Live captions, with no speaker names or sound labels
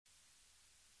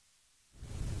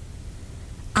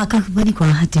আকাশবাণী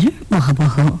গুৱাহাটীৰ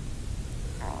মহাবাহ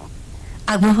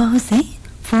আগবঢ়োৱা হৈছে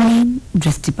ফোন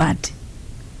দৃষ্টিপাত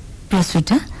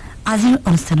প্ৰস্তুতা আজিৰ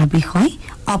অনুষ্ঠানৰ বিষয়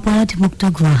অপৰাধমুক্ত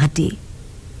গুৱাহাটী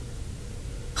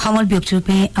সমল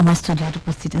ব্যক্তিৰূপে আমাৰ ষ্টুডিঅ'ত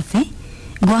উপস্থিত আছে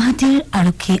গুৱাহাটীৰ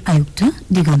আৰক্ষী আয়ুক্ত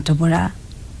দিগন্ত বৰা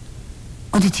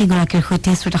অতিথিগৰাকীৰ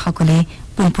সৈতে শ্ৰোতাসকলে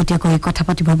পোনপটীয়াকৈ কথা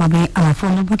পাতিবৰ বাবে আমাৰ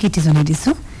ফোন নম্বৰ কেইটি জনাই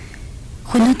দিছো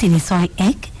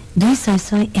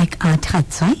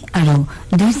 0361266186 আৰু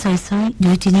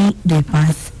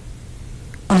 26623225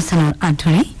 অনুষ্ঠানৰ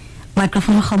আধৰে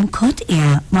মাইক্ৰফোনৰ সন্মুখত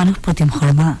এয়া মানৱ প্ৰতিম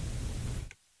শৰ্মা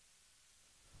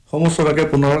সমস্তকে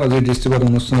পুনৰ আজি দৃষ্টিপাত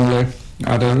অনুষ্ঠানলৈ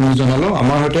আদৰণি জনালো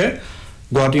আমাৰ সৈতে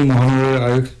গুৱাহাটী মহানগৰ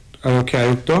আৰক্ষী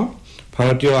আয়ুক্ত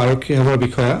ভাৰতীয় আৰক্ষী সেৱাৰ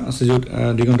বিষয়া শ্ৰীযুত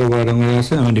দিগন্ত বৰা ডাঙৰীয়া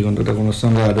আছে আমি দিগন্তক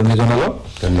অনুষ্ঠানলৈ আদৰণি জনালো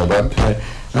ধন্যবাদ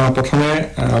প্ৰথমে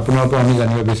আপোনাৰ পৰা আমি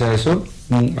জানিব বিচাৰিছো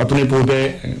আপুনি পূৰ্বে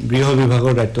গৃহ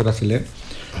বিভাগৰ দায়িত্বত আছিলে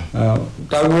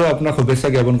তাৰ বাবে আপোনাক শুভেচ্ছা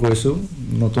জ্ঞাপন কৰিছো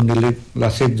নতুন দিল্লীত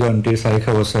লাচিত জয়ন্তীৰ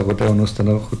 4 বছৰ আগতে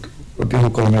অনুষ্ঠানৰ অতি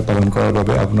সুকলমে পালন কৰাৰ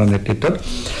বাবে আপোনাৰ নেতৃত্বত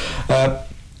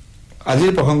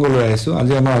আজিৰ প্ৰসংগলৈ আহিছো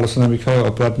আজি আমাৰ আলোচনাৰ বিষয়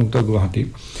অপৰাধমুক্ত গুৱাহাটী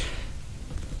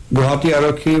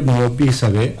আৰক্ষীৰ মুৰব্বী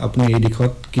হিচাপে আপুনি এই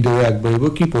দিশত কিদৰে আগবাঢ়িব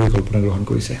কি পৰিকল্পনা গ্ৰহণ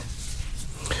কৰিছে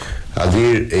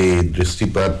আজিৰ এই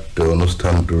দৃষ্টিপাত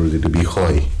অনুষ্ঠানটোৰ যিটো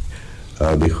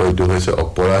বিষয়টো হৈছে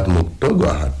অপৰাধমুক্ত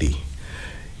গুৱাহাটী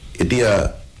এতিয়া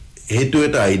এইটো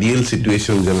এটা আইডিয়েল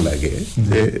সিচুৱেশন যেন লাগে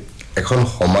যে এখন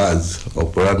সমাজ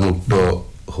অপৰাধমুক্ত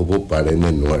হ'ব পাৰে নে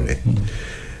নোৱাৰে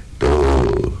তো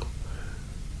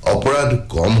অপৰাধ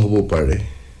কম হ'ব পাৰে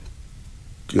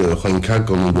সংখ্যা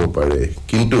কমিব পাৰে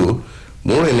কিন্তু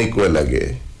মোৰ এনেকুৱা লাগে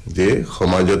যে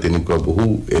সমাজত এনেকুৱা বহু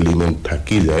এলিমেন্ট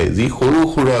থাকি যায় যি সৰু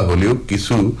সুৰা হলেও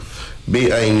কিছু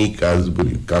বেআইনী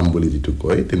কাম বুলি যিটো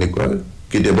কয় তেনেকুৱা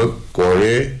কেতিয়াবা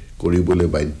কৰিবলৈ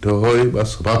বাধ্য হয় বা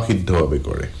স্বভাৱসিদ্ধভাৱে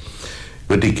কৰে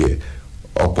গতিকে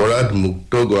অপৰাধ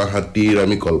মুক্ত গুৱাহাটীৰ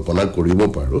আমি কল্পনা কৰিব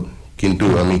পাৰো কিন্তু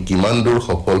আমি কিমান দূৰ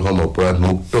সফল হ'ম অপৰাধ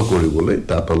মুক্ত কৰিবলৈ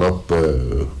তাত অলপ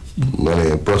মানে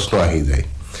প্ৰশ্ন আহি যায়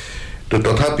তো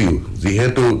তথাপিও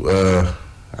যিহেতু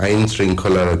আইন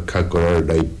শৃংখলা ৰক্ষা কৰাৰ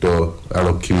দায়িত্ব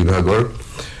আৰক্ষী বিভাগৰ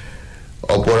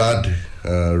অপৰাধ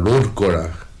ৰোধ কৰা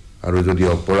আৰু যদি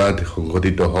অপৰাধ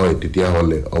সংঘটিত হয় তেতিয়া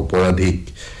হলে অপৰাধীক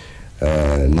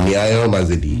ন্যায়ৰ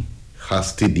মাজেদি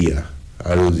শাস্তি দিয়া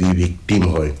আৰু যি ভিকটিম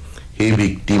হয় সেই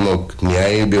ভিকটিমক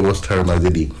ন্যায় ব্যৱস্থাৰ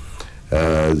মাজেদি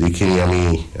যিখিনি আমি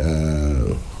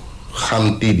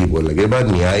শান্তি দিব লাগে বা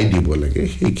ন্যায় দিব লাগে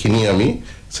সেইখিনি আমি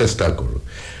চেষ্টা কৰো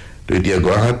তো এতিয়া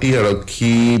গুৱাহাটী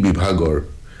আৰক্ষী বিভাগৰ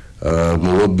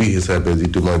মুৰব্বী হিচাপে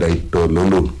যিটো মই দায়িত্ব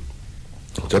ললো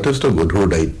যথেষ্ট গধুৰ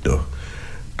দায়িত্ব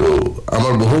তো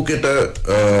আমাৰ বহুকেইটা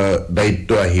দায়িত্ব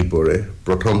আহি পৰে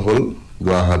প্ৰথম হল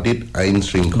গুৱাহাটীত আইন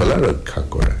শৃংখলা ৰক্ষা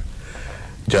কৰা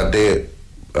যাতে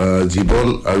জীৱন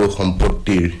আৰু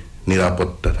সম্পত্তিৰ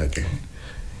নিৰাপত্তা থাকে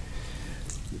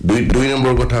দুই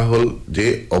নম্বৰ কথা হল যে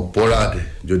অপৰাধ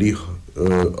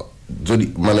যদি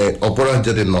মানে অপৰাধ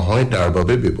যাতে নহয় তাৰ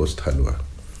বাবে ব্যৱস্থা লোৱা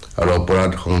আৰু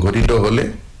অপৰাধ সংঘটিত হলে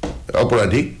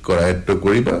অপৰাধীক কৰায়ত্ব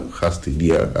কৰিবা শাস্তি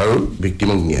দিয়া আৰু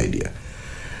ভিকটিমক ন্যায় দিয়া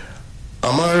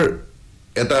আমাৰ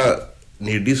এটা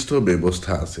নিৰ্দিষ্ট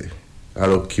ব্যৱস্থা আছে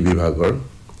আৰক্ষী বিভাগৰ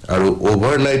আৰু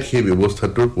ওভাৰনাইট সেই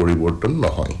ব্যৱস্থাটোৰ পৰিৱৰ্তন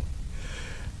নহয়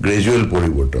গ্ৰেজুৱেল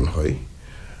পৰিৱৰ্তন হয়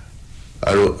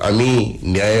আৰু আমি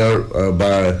ন্যায়ৰ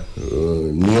বা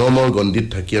নিয়মৰ গণ্ডিত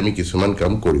থাকি আমি কিছুমান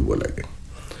কাম কৰিব লাগে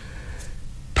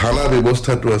থানা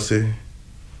ব্যৱস্থাটো আছে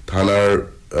থানাৰ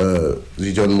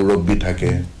যিজন মুৰব্বী থাকে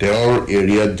তেওঁৰ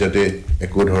এৰিয়াত যাতে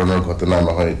একো ধৰণৰ ঘটনা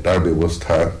নহয় তাৰ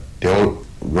ব্যৱস্থা তেওঁ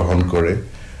গ্ৰহণ কৰে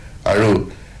আৰু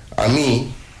আমি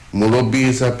মুৰব্বী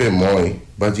হিচাপে মই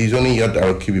বা যিজনে ইয়াত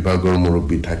আৰক্ষী বিভাগৰ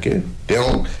মুৰব্বী থাকে তেওঁ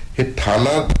সেই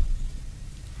থানাত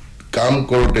কাম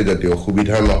কৰোঁতে যাতে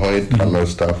অসুবিধা নহয় থানাৰ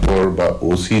ষ্টাফৰ বা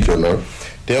ওসি জনৰ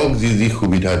তেওঁক যি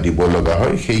সুবিধা দিব লগা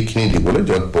হয় সেইখিনি দিবলৈ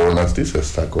যত পৰনাস্তি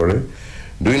চেষ্টা কৰে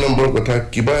দুই নম্বৰ কথা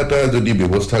কিবা এটা যদি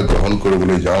ব্যৱস্থা গ্ৰহণ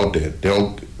কৰিবলৈ যাওঁতে তেওঁক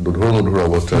দুধৰ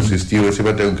অৱস্থাৰ সৃষ্টি হৈছে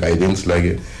বা তেওঁক গাইডেন্স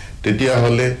লাগে তেতিয়া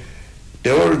হলে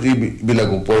তেওঁৰ যিবিলাক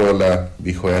ওপৰৱালা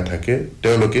বিষয়া থাকে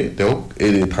তেওঁলোকে তেওঁক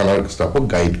এই থানাৰ ষ্টাফক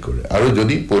গাইড কৰে আৰু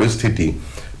যদি পৰিস্থিতি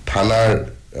থানাৰ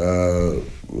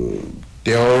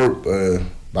তেওঁৰ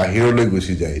বাহিৰলৈ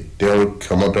গুচি যায় তেওঁৰ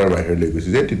ক্ষমতাৰ বাহিৰলৈ গুচি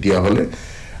যায় তেতিয়া হলে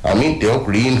আমি তেওঁক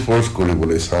ৰিইনফোৰ্স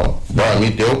কৰিবলৈ চাওঁ বা আমি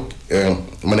তেওঁক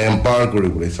মানে এম্পাৱাৰ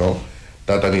কৰিবলৈ চাওঁ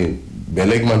তাত আমি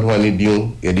বেলেগ মানুহ আনি দিওঁ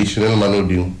এডিশনাল মানুহ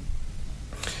দিওঁ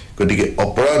গতিকে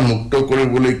অপৰাধ মুক্ত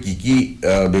কৰিবলৈ কি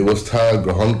ব্যৱস্থা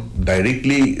গ্ৰহণ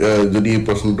ডাইৰেক্টলি যদি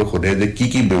প্ৰশ্নটো সোধে যে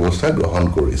কি ব্যৱস্থা গ্ৰহণ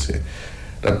কৰিছে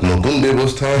তাত নতুন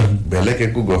ব্যৱস্থা বেলেগ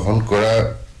একো গ্ৰহণ কৰা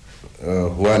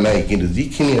হোৱা নাই কিন্তু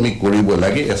যিখিনি আমি কৰিব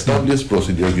লাগে এষ্টাব্লিছ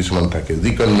প্ৰচিডিউৰ কিছুমান থাকে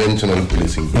যি কনভেনচনেল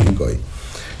পুলিচিং বুলি কয়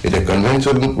এটা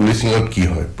কনভেনচনেল পুলিচিঙত কি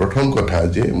হয় প্ৰথম কথা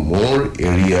যে মোৰ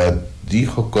এৰিয়াত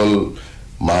যিসকল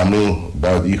মানুহ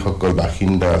বা যিসকল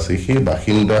বাসিন্দা আছে সেই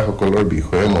বাসিন্দাসকলৰ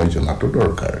বিষয়ে মই জনাটো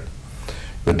দৰকাৰ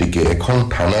গতিকে এখন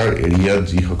থানাৰ এৰিয়াত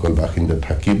যিসকল বাসিন্দা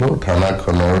থাকিব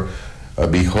থানাখনৰ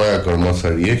বিষয়া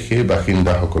কৰ্মচাৰীয়ে সেই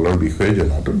বাসিন্দাসকলৰ বিষয়ে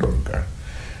জনাটো দৰকাৰ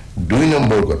 2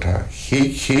 নম্বৰ কথা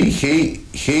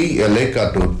সেই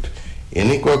এলেকাটোত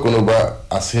এনেকুৱা কোনোবা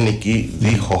আছে নেকি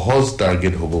যি সহজ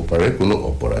টাৰ্গেট হ'ব পাৰে কোনো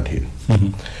অপৰাধীৰ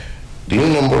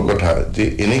 3 নম্বৰ কথা যে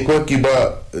এনেকুৱা কিবা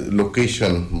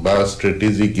লোকেশন বা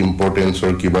স্ট্ৰেটেজিক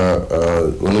ইম্পৰ্টেন্সৰ কিবা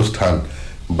অনুষ্ঠান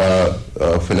বা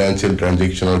ফাইনান্সিয়েল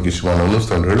ট্ৰানজেকচনৰ কিছুমান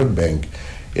অনুষ্ঠান ধৰি বেংক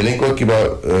এনেকুৱা কিবা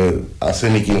আছে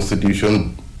নেকি ইনষ্টিটিউচন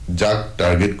যাক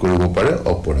টাৰ্গেট কৰিব পাৰে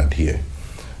অপৰাধীয়ে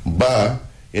বা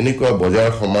এনেকুৱা বজাৰ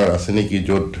সমাৰ আছে নেকি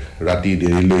য'ত ৰাতি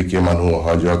দেৰিলৈকে মানুহ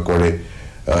অহা যোৱা কৰে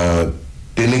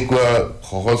তেনেকুৱা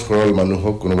সহজ সৰল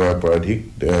মানুহক কোনোবা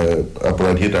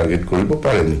অপৰাধীয়ে টাৰ্গেট কৰিব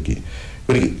পাৰে নেকি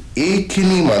গতিকে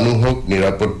এইখিনি মানুহক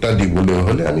নিৰাপত্তা দিবলৈ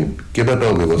হ'লে আমি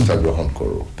কেইবাটাও ব্যৱস্থা গ্ৰহণ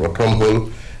কৰোঁ প্ৰথম হ'ল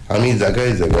আমি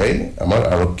জাগাই জাগাই আমাৰ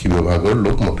আৰক্ষী বিভাগৰ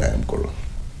লোক মোতায়েন কৰোঁ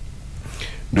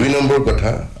 2 নম্বৰ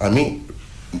কথা আমি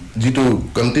যেটো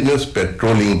কন্টিনিউয়াস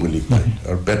পেট্ৰোলিং বুলি কয়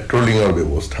আৰু পেট্ৰোলিংৰ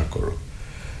ব্যৱস্থা কৰোঁ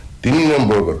 3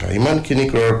 নম্বৰ কথা ইমানখিনি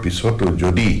কৰাৰ পিছতো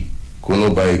যদি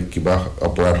কোনোবাই কিবা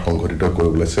অপৰাধ সংঘটিত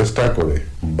কৰিবলৈ চেষ্টা কৰে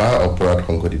বা অপৰাধ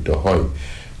সংঘটিত হয়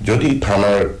যদি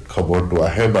থানাৰ খবৰটো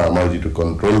আহে বা আমাৰ যেটো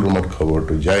কন্ট্ৰোল ৰুমত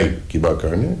খবৰটো যায় কিবা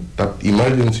কাৰণে তাত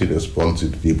ইমাৰ্জেন্সি ৰেসপন্স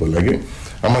দিব লাগে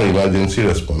আমাৰ ইমাৰ্জেন্সি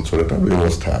ৰেসপন্সৰ এটা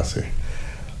ব্যৱস্থা আছে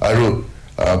আৰু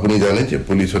আপুনি জানে যে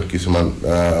পুলিচত কিছুমান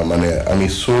মানে আমি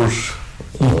সোৰ্স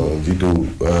যেটো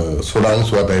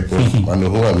সোৰাংছোৱা টাইপৰ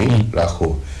মানুহো আমি ৰাখো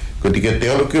গতিকে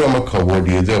তেওঁলোকেও আমাক খবৰ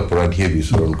দিয়ে যে অপৰাধীয়ে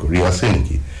বিচৰণ কৰি আছে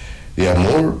নেকি ইয়া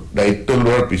মোৰ দায়িত্ব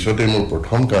লোৱাৰ পিছতে মোৰ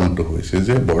প্ৰথম কামটো হৈছে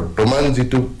যে বৰ্তমান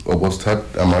যেটো অৱস্থাত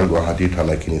আমাৰ গুৱাহাটী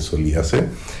থানাখিনি চলি আছে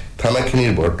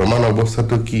থানাখিনিৰ বৰ্তমান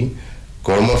অৱস্থাটো কি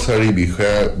কৰ্মচাৰী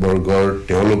বিষয়া বৰ্গৰ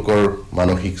তেওঁলোকৰ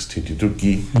মানসিক স্থিতিটো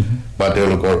কি বা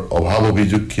তেওঁলোকৰ অভাৱ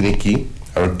অভিযোগখিনি কি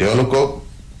আৰু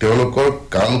তেওঁলোকৰ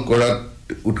কাম কৰাত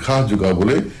উৎসাহ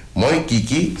যোগাবলৈ মই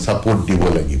কি সাপোৰ্ট দিব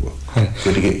লাগিব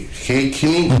গতিকে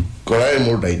সেইখিনি কৰাই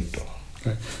মোৰ দায়িত্ব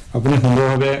আপুনি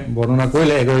সুন্দৰভাৱে বৰ্ণনা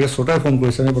কৰিলে এগৰাকী শ্ৰোতাই ফোন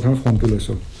কৰিছে আমি প্ৰথমে ফোনটো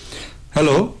লৈছো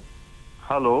হেল্ল'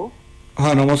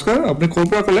 হয় নমস্কাৰ আপুনি ক'ৰ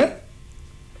পৰা ক'লে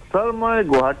सर मैं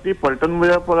गुवाहाटी पल्टन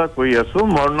बजार पर कोई आसु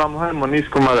मोर नाम है मनीष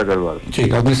कुमार अग्रवाल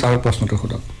ठीक आपने सारा प्रश्न तो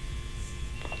खुदा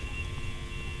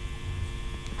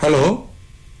हेलो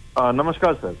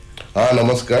नमस्कार सर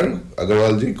नमस्कार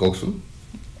अग्रवाल जी कोक्सुन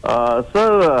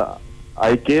sir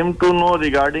I came to know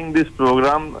regarding this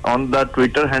program on the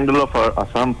Twitter handle of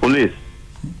Assam Police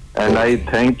and I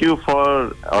thank you for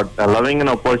allowing an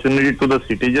opportunity to the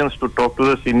citizens to talk to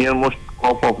the senior most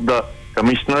cop of the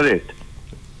commissionerate.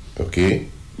 Okay.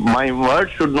 My word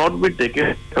should not be taken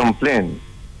as complaint.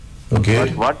 Okay. But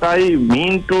what I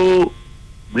mean to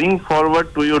bring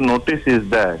forward to your notice is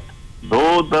that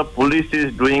though the police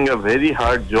is doing a very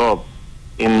hard job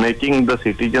in making the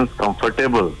citizens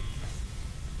comfortable,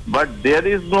 but there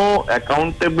is no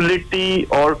accountability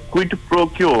or quid pro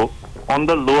quo on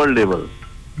the lower level.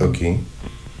 Okay.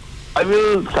 I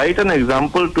will cite an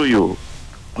example to you,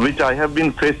 which I have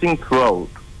been facing throughout.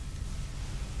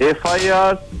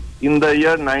 FIRs in the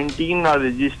year 19 are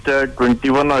registered,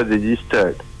 21 are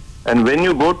registered. And when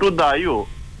you go to the IO,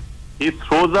 he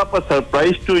throws up a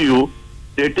surprise to you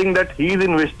stating that he is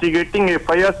investigating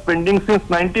FIRs pending since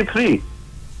 93.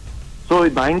 So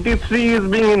 93 is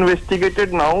being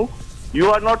investigated now. You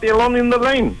are not alone in the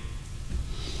line.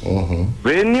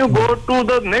 When you go to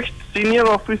the next senior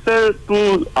officer to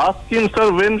ask him, sir,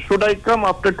 when should I come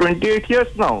after 28 years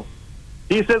now?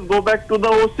 He says, go back to the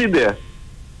OC there.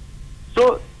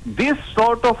 So this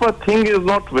sort of a thing is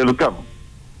not welcome.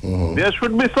 There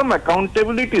should be some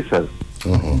accountability, sir.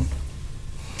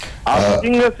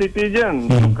 Asking a citizen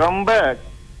to come back.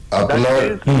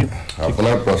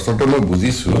 আপোনাৰ প্ৰশ্নটো মই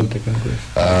বুজিছো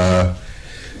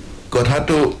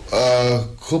কথাটো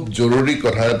খুব জৰুৰী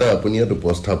কথা এটা আপুনি ইয়াত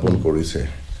উপস্থাপন কৰিছে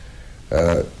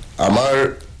আমাৰ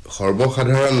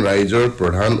সৰ্বসাধাৰণ ৰাইজৰ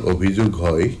প্ৰধান অভিযোগ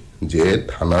হয় যে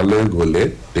থানালৈ গ'লে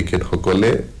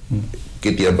তেখেতসকলে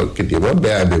কেতিয়াবা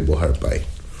বেয়া ব্যৱহাৰ পায়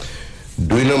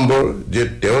 2 নম্বৰ যে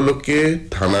তেওঁলোকে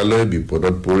থানালৈ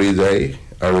বিপদত পৰি যায়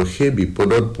আৰু সেই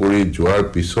বিপদত পৰি যোৱাৰ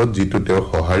পিছত যেটো তেওঁ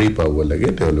সহাৰি পাব লাগে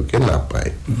তেওঁলোকে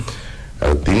নাপায়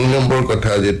আৰু 3 নম্বৰ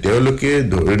কথা যে তেওঁলোকে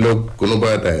ধৰিলক কোনোবা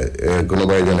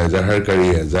এজন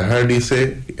এজাহাৰকাৰীয়ে এজাহাৰ দিছে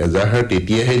এজাহাৰ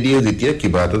তেতিয়াহে দিয়ে যেতিয়া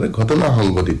কিবা এটা ঘটনা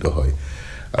সংঘটিত হয়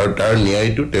আৰু তাৰ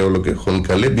ন্যায়টো তেওঁলোকে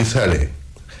সোনকালে বিচাৰে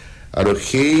আৰু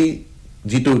সেই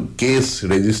যিটো কেছ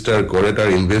ৰেজিষ্টাৰ কৰে তাৰ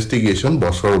ইনভেষ্টিগেশ্যন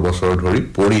বছৰ বছৰ ধৰি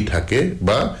পৰি থাকে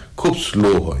বা খুব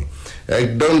স্লো হয়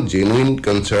একদম জেনুইন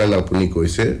কনচাৰ্ন আপুনি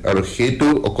কৈছে আৰু সেইটো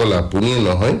অকল আপুনিয়ে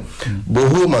নহয়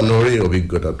বহু মানুহৰে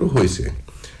অভিজ্ঞতাটো হৈছে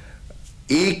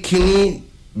এইখিনি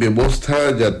ব্যৱস্থা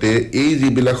যাতে এই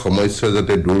যিবিলাক সমস্যা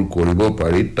যাতে দূৰ কৰিব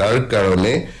পাৰি তাৰ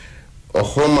কাৰণে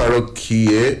অসম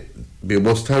আৰক্ষীয়ে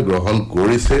ব্যৱস্থা গ্ৰহণ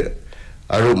কৰিছে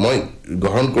আৰু মই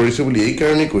গ্ৰহণ কৰিছো বুলি এই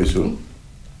কাৰণে কৈছো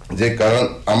যে কাৰণ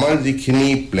আমাৰ যিখিনি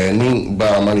প্লেনিং বা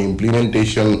আমাৰ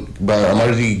ইমপ্লিমেন্টেশন বা আমাৰ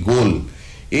যি গোল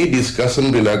এই ডিসকাশন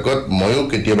বিলাকত ময়ো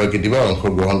কেতিয়াবা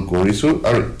অংশগ্ৰহণ কৰিছো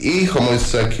আৰু এই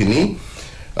সমস্যাখিনি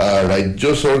ৰাজ্য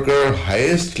চৰকাৰৰ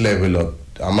হাইয়েষ্ট লেভেলত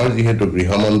আমাৰ যেহেতু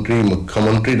গৃহমন্ত্ৰী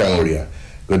মুখ্যমন্ত্ৰী ডাঙৰীয়া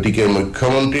গতিকে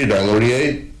মুখ্যমন্ত্ৰী ডাঙৰীয়াই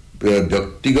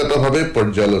ব্যক্তিগতভাৱে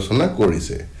পৰ্যালোচনা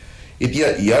কৰিছে এতিয়া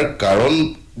ইয়াৰ কাৰণ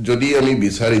যদি আমি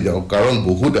বিচাৰি যাওঁ কাৰণ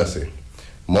বহুত আছে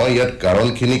মই ইয়াত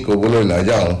কাৰণখিনি ক'বলৈ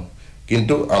নাযাওঁ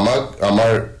কিন্তু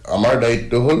আমাৰ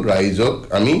দায়িত্ব হ'ল ৰাইজক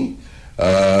আমি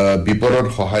বিপদত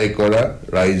সহায় কৰা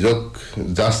ৰাইজক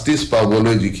জাস্টিস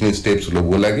পাবলৈ যিখিনি স্টেপছ ল'ব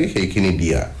লাগে সেইখিনি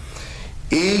দিয়া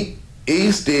এই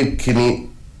স্টেপখিনি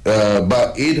বা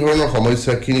এই ধৰণৰ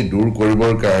সমস্যাখিনি দূৰ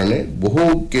কৰিবৰ কাৰণে বহু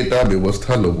কেইটা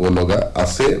ব্যৱস্থা ল'ব লগা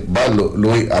আছে বা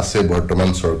লৈ আছে বৰ্তমান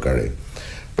চৰকাৰে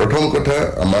প্ৰথম কথা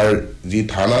আমাৰ যি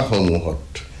থানাসমূহত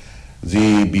যি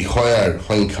বিষয়াৰ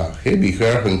সংখ্যা সেই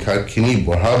বিষয়াৰ সংখ্যাখিনি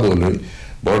বঢ়াবলৈ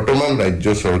বৰ্তমান ৰাজ্য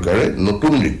চৰকাৰে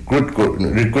নতুন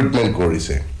ৰিক্ৰুটমেন্ট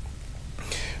কৰিছে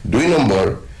 2 নম্বৰ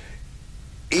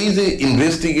এই যে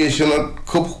ইনভেষ্টিগেশ্যনত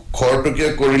খুব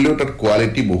খৰতকীয়া কৰিলেও তাত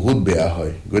কোৱালিটি বহুত বেয়া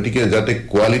হয় গতিকে যাতে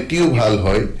কোৱালিটিও ভাল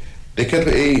হয় তেখেত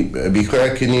এই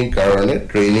বিষয়াখিনিৰ কাৰণে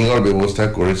ট্ৰেইনিঙৰ ব্যৱস্থা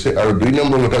কৰিছে আৰু 2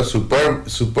 নম্বৰ কথা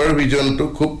সুপাৰভিজনটো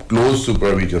খুব ক্লোজ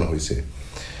সুপাৰভিজন হৈছে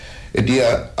এতিয়া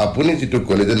আপুনি যেটো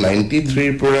ক'লে যে 93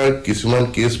 ৰ পৰা কিছুমান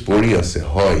কেছ পৰি আছে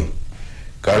হয়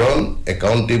কাৰণ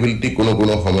একাউন্টেবিলিটি কোনো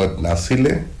সময়ত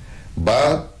নাছিলে বা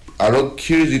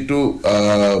আৰক্ষীৰ যেটো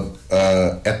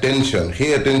অ্যাটেনশন সেই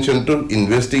অ্যাটেনশনটো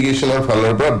ইনভেষ্টিগেশ্যনৰ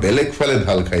ফালৰ পৰা বেলেগ ফালে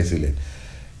ঢাল খাইছিলে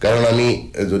কাৰণ আমি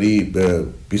যদি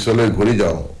পিছলৈ ঘূৰি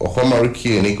যাওঁ অসম আৰক্ষী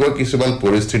এনেকুৱা কিছুমান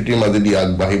পৰিস্থিতিৰ মাজেদি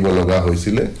আগবাঢ়িব লগা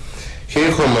হৈছিল সেই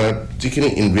সময়ত যিখিনি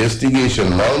ইনভেষ্টিগেশ্যন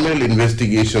নৰ্মেল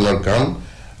ইনভেষ্টিগেশ্যনৰ কাম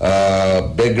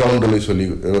ব্যাকগ্ৰাউণ্ডলৈ চলি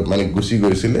মানে গুছি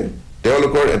গৈছিল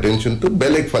তেওঁলোকৰ অ্যাটেনশনটো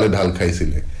বেলেগ ফালে ঢাল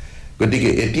খাইছিল গতিকে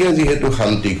এতিয়া যেহেতু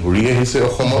শান্তি ঘূৰি আহিছে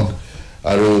অসমত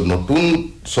আৰু নতুন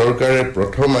চৰকাৰে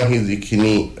প্ৰথম আহি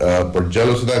যিখিনি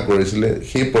পৰ্যালোচনা কৰিছিল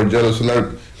সেই পৰ্যালোচনাৰ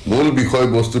মূল বিষয়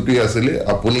বস্তুটি আছিল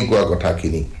আপুনি কোৱা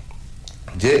কথাখিনি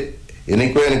যে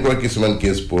এনেকুৱা কিছুমান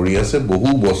কেছ পৰি আছে বহু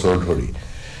বছৰ ধৰি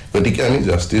গতিকে আমি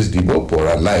জাস্টিস দিব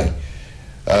পৰা নাই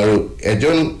আৰু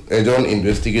এজন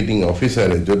ইনভেষ্টিগেটিং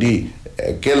অফিচাৰে যদি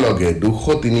একেলগে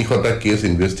 200-300টা কেছ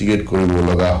ইনভেষ্টিগেট কৰিব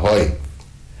লগা হয়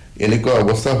এনেকুৱা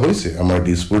অৱস্থা হৈছে আমাৰ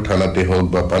দিছপুৰ থানাতে হওক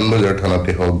বা পানবজাৰ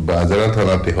থানাতে হওক বা আজাৰা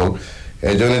থানাতে হওক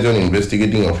এজন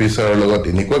ইনভেষ্টিগেটিং অফিচাৰৰ লগত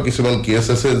এনেকুৱা কিছুমান কেছ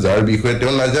আছে যাৰ বিষয়ে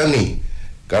তেওঁ নাজানি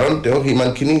কাৰণ তেওঁ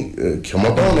হিমানখিনি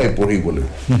ক্ষমতাও নাই পঢ়িবলৈ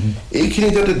এইখিনি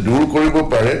যাতে দূৰ কৰিব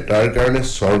পাৰে তাৰ কাৰণে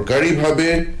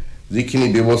চৰকাৰীভাৱে যিখিনি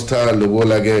ব্যৱস্থা ল'ব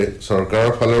লাগে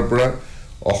চৰকাৰৰ ফালৰ পৰা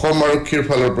অসম আৰক্ষীৰ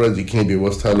ফালৰ পৰা যিখিনি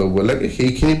ব্যৱস্থা ল'ব লাগে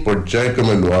সেইখিনি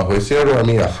পৰ্যায়ক্ৰমে লোৱা হৈছে আৰু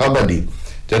আমি আশাবাদী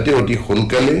যাতে অতি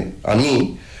সোনকালে আমি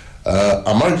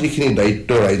আমাৰ যিখিনি দায়িত্ব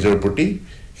ৰাইজৰ প্ৰতি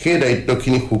সেই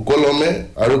দায়িত্বখিনি সুকলমে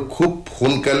আৰু খুব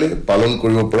সোনকালে পালন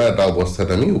কৰিব পৰা এটা অৱস্থাত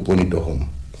আমি উপনীত হ'ম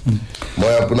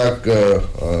মই আপোনাক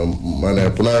মানে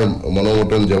আপোনাৰ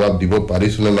মনোমতন জবাব দিব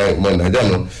পাৰিছো নাই মই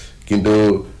নাজানো কিন্তু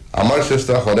আমাৰ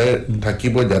চেষ্টা সদায়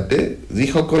থাকিব যাতে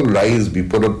যিসকল ৰাইজ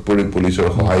বিপদত পৰি পুলিচৰ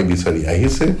সহায় বিচাৰি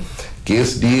আহিছে কেছ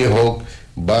দিয়ে হওক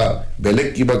বা বেলেগ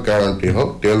কিবা কাৰণতে হওক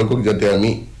তেওঁলোকক যাতে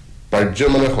আমি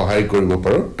পাৰ্যমানে সহায় কৰিব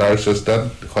পাৰো তাৰ চেষ্টাত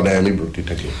সদায় আমি ব্ৰতী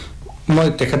থাকিম মই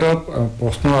তেখেতৰ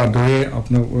প্ৰশ্নৰ আধাৰে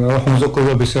আপোনাক সংযোগ কৰিব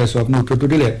বিচাৰিছো আপুনি উত্তৰটো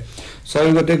দিলে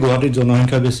স্বাভাৱিকতে গুৱাহাটীৰ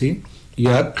জনসংখ্যা বেছি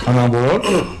ইয়াত থানাবোৰত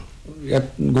ইয়াত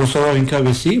গোচৰৰ সংখ্যা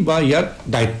বেছি বা ইয়াত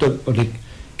দায়িত্ব অধিক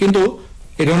কিন্তু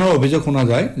এই ধৰণৰ অভিযোগ শুনা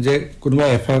যায় যে কোনোবা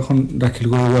এফআইআৰখন দাখিল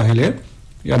কৰিব আহিলে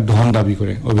ইয়াত ধন দাবী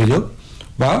কৰে অভিযোগ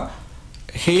বা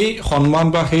সেই সন্মান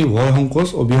বা সেই ভয় সংকোচ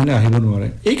অবিহনে আহিব নোৱাৰে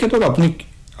এই ক্ষেত্ৰত আপুনি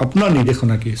আপোনাৰ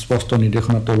নিৰ্দেশনা কি স্পষ্ট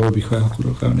নিৰ্দেশনা তলৰ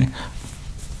বিষয়সকলৰ কাৰণে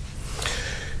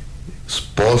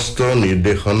স্পষ্ট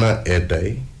নিৰ্দেশনা এটাই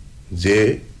যে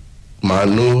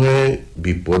মানুহে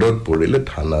বিপদত পৰিলে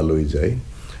থানালৈ যায়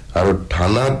আৰু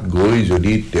থানাত গৈ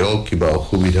যদি তেওঁ কিবা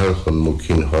অসুবিধাৰ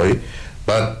সন্মুখীন হয়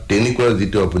বা তেনেকুৱা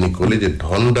যেটো আপুনি ক'লে যে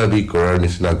ধন দাবী কৰাৰ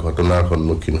নিচিনা ঘটনাৰ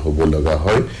সন্মুখীন হ'ব লগা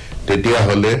হয় তেতিয়া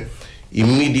হলে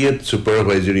ইমিডিয়েট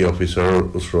সুপাৰভাইজৰি অফিচাৰৰ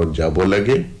ওচৰত যাব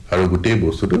লাগে আৰু গোটেই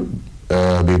বস্তুটো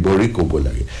বিবৰি ক'ব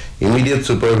লাগে ইমিডিয়েট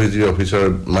সুপাৰভাইজাৰী অফিচাৰ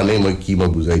মানে মই কি মই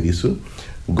বুজাই দিছো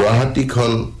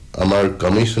গুৱাহাটীখন আমাৰ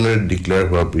কমিশনাৰ ডিক্লেয়াৰ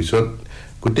হোৱাৰ পিছত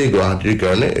গোটেই গুৱাহাটীৰ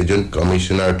কাৰণে এজন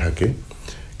কমিশনাৰ থাকে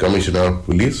কমিশনাৰ অফ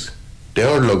পুলিচ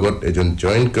তেওঁৰ লগত এজন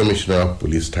জইণ্ট কমিশনাৰ অফ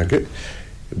পুলিচ থাকে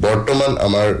বৰ্তমান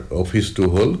আমাৰ অফিসটো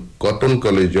হল কটন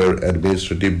কলেজৰ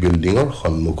এডমিনিষ্ট্ৰেটিভ বিল্ডিঙৰ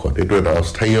সন্মুখত এটো এটা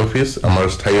অস্থায়ী অফিস আমাৰ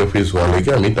স্থায়ী অফিস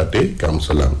হোৱালৈকে আমি তাতে কাম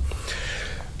চলাম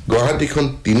গুৱাহাটীখন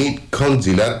তিনিখন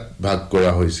জিলাত ভাগ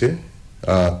কৰা হৈছে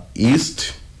ইষ্ট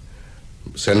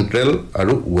সেন্ট্ৰেল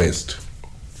আৰু ওয়েস্ট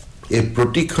এই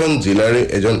প্ৰতিখন জিলাৰে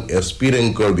এজন এসপি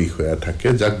ৰেংকৰ বিষয়া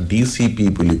থাকে যাক ডিসিপি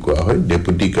বুলি কোৱা হয়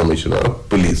ডেপুটি কমিশনাৰ অফ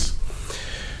পুলিচ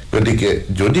গতিকে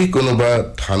যদি কোনোবা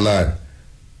থানাৰ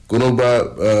কোনোবা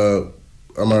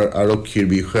আমাৰ আৰক্ষীৰ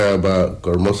বিষয়া বা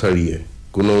কৰ্মচাৰীয়ে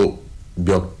কোনো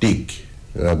ব্যক্তিক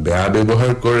বেয়া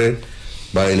ব্যৱহাৰ কৰে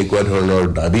বা এনেকুৱা ধৰণৰ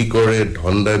দাবী কৰে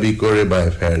ধন দাবী কৰে বা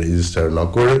এফআইআৰ ৰেজিষ্টাৰ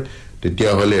নকৰে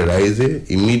তেতিয়া হলে ৰাইজে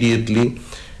ইমিডিয়েটলি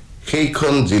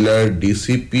সেইখন জিলাৰ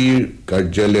ডিসিপিৰ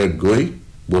কাৰ্যালয়ত গৈ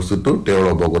বস্তুটো তেওঁৰ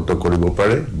অৱগত কৰিব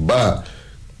পাৰে বা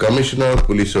কমিশনাৰ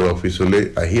পুলিচৰ অফিচলৈ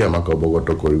আহি আমাক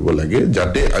অৱগত কৰিব লাগে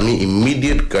যাতে আমি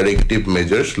ইমিডিয়েট কাৰেক্টিভ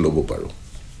মেজাৰ্স ল'ব পাৰো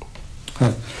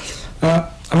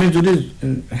আমি যদি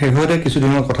হেগতে কিছু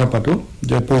দিনৰ কথা পাতো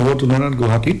যে পূৰ্বৰ তুলনাত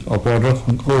গুৱাহাটীত অপৰাধৰ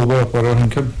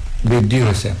সংখ্যা বৃদ্ধি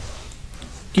হৈছে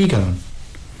কি কাৰণ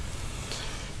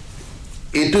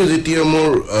এটো যেতিয়া মোৰ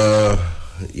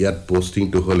ইয়াত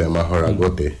পোষ্টিংটো হল এমাহৰ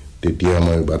আগতে তেতিয়া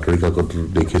মই বাতৰি কাকত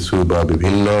দেখিছো বা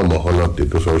বিভিন্ন মহলত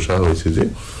এটো চৰ্চা হৈছে যে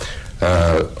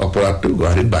অপৰাধটো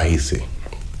গুৱাহাটীত বাঢ়িছে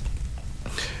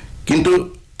কিন্তু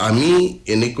আমি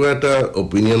এনেকুৱা এটা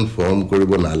অপিনিয়ন ফৰ্ম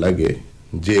কৰিব নালাগে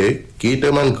যে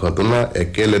কেইটামান ঘটনা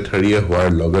একেলেঠাৰিয়ে হোৱাৰ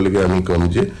লগে লগে আমি কম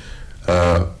যে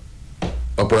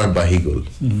অপৰাধ বাঢ়ি গ'ল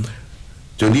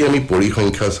যদি আমি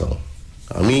পৰিসংখ্যা চাওঁ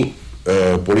আমি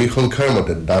পৰিসংখ্যাৰ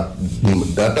মতে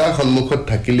ডাটা সন্মুখত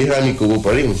থাকিলেহে আমি ক'ব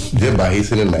পাৰিম যে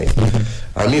বাঢ়িছে নে নাই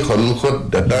আমি সন্মুখত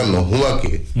ডাটা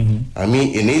নোহোৱাকে আমি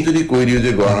এনেই যদি কৈ দিও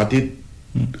যে গুৱাহাটীত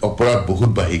অপৰাধ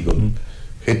বহুত বাঢ়ি গ'ল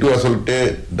হেতু আসলতে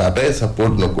ডাটাই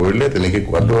সাপোৰ্ট নকৰিলে তেনেকে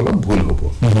কোৱাটো অলপ ভুল হ'ব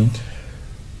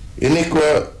এনেকুৱা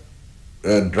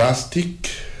ড্ৰাস্টিক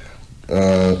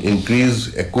ইনক্ৰিজ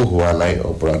একো হোৱা নাই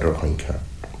অপৰাধৰ সংখ্যা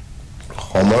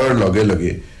সময়ৰ লগে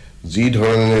লগে যি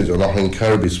ধৰণে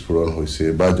জনসংখ্যাৰ বিস্ফোৰণ হৈছে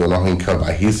বা জনসংখ্যা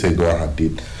বাঢ়িছে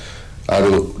গুৱাহাটীত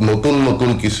আৰু নতুন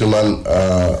নতুন কিছুমান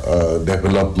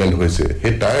ডেভেলপমেন্ট হৈছে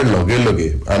হে তাৰ লগে লগে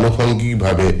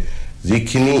আনুষংগিকভাৱে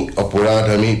যিখিনি অপৰাধ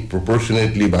আমি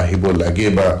প্ৰপৰ্চনেটলি বাঢ়িব লাগে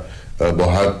বা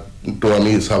বহাটো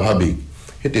আমি স্বাভাৱিক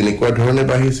হে তেনেকুৱা ধৰণে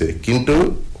বাঢ়িছে কিন্তু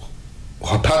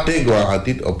হঠাতে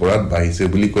গুৱাহাটীত অপৰাধ বাঢ়িছে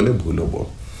বুলি ক'লে ভুল হ'ব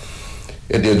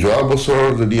এতিয়া যোৱা বছৰৰ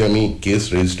যদি আমি কেছ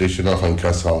ৰেজিষ্ট্ৰেচনৰ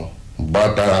সংখ্যা চাওঁ বা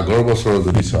তাৰ আগৰ বছৰৰ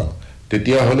যদি চাওঁ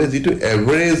তেতিয়া হলে যিটো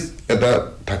এভাৰেজ এটা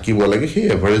থাকিব লাগে সেই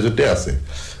এভাৰেজতে আছে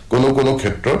কোনো কোনো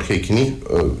ক্ষেত্ৰত সেইখিনি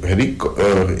হেৰি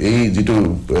এই যিটো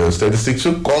ষ্টেটিষ্টিক্স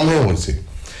কমহে হৈছে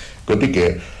গতিকে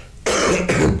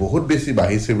বহুত বেছি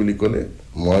বাঢ়িছে বুলি ক'লে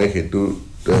মই হেতু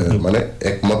মানে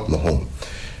একমত নহম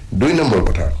দুই নম্বৰ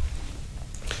কথা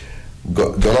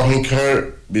জনসংখ্যাৰ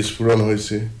বিস্ফোৰণ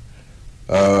হৈছে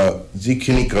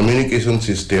যিখিনি কমিউনিকেশ্যন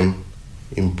সিস্টেম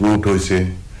ইমপ্ৰুভ হৈছে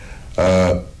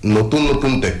নতুন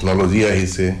নতুন টেকনলজি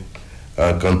আহিছে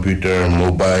কম্পিউটাৰ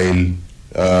মোবাইল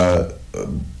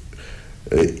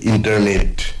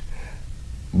ইন্টাৰনেট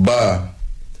বা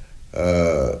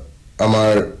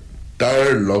আমাৰ তাৰ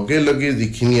লগে লগে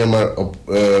যিখিনি আমাৰ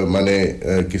মানে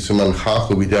কিছুমান খা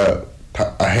সুবিধা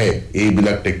আহে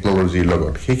এইবিলাক টেকনলজিৰ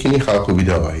লগত সেইখিনি খা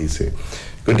সুবিধাও আহিছে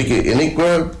গতিকে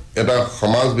এনেকুৱা এটা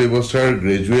সমাজ ব্যৱস্থাৰ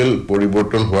গ্ৰেজুৱেল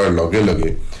পৰিৱৰ্তন হোৱাৰ লগে লগে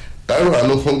তাৰ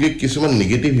আনুষংগিক কিছুমান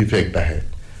নেগেটিভ ইফেক্ট আহে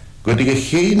গতিকে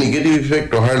সেই নেগেটিভ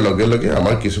ইফেক্ট অহাৰ লগে লগে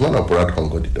আমাৰ কিছুমান অপৰাধ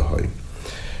সংঘটিত হয়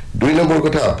দুই নম্বৰ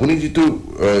কথা আপুনি যেটো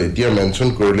এতিয়া মেনশন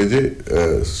কৰিলে যে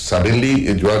সাডেনলি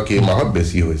যোৱা কে মাহত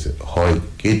বেছি হৈছে হয়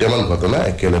কেইটামান ঘটনা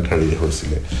একেলেঠাৰি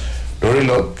হৈছিলে ধৰি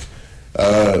লওক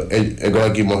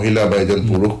এগৰাকী মহিলা বা এজন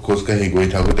পুৰুষ খোজকাঢ়ি গৈ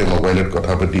থাকোতে মোবাইলত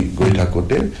কথা পাতি গৈ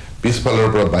থাকোতে পিছফালৰ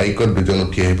পৰা বাইকত দুজন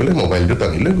উঠি আহি পেলাই মোবাইলটো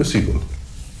টানি লৈ গুচি গ'ল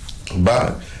বা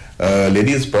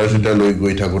লেডিজ পাৰ্চ এটা লৈ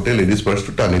গৈ থাকোতে লেডিজ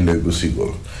পাৰ্চটো টানি লৈ গুচি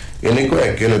গ'ল এনেকুৱা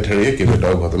একেলেঠাৰিয়ে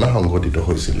কেইবাটাও ঘটনা সংঘটিত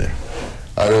হৈছিলে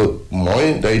আৰু মই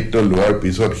দায়িত্ব লোৱাৰ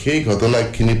পিছত সেই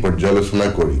ঘটনাখিনি পৰ্যালোচনা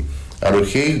কৰি আৰু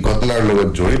সেই ঘটনাৰ লগত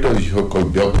জড়িত যিসকল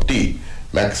ব্যক্তি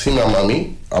ম্যাক্সিমাম আমি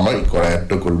আমাৰ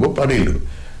কৰায়ত্ব কৰিব পাৰিলো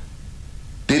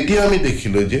তেতিয়া আমি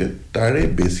দেখিলো যে তাৰে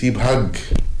বেছিভাগ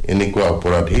এনেকুৱা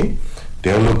অপৰাধী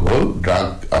তেওঁলোক হ'ল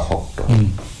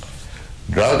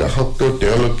ড্ৰাগ আসক্ত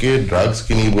তেওঁলোকে ড্ৰাগছ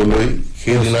কিনিবলৈ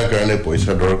সেইদিনাৰ কাৰণে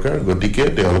পইচা দৰকাৰ গতিকে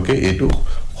তেওঁলোকে এইটো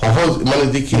সহজ মানে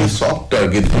যিখিনি সফট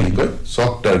টাৰ্গেট বুলি কয়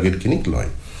সফট টাৰ্গেট কিনিক লয়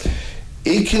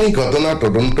এইখিনি ঘটনা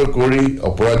তদন্ত কৰি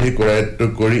অপৰাধী কৰায়ত্ব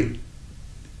কৰি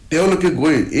তেওঁলোকে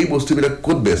গৈ এই বস্তুবিলাক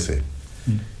ক'ত বেচে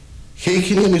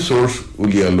সেইখিনি আমি সোৰ্স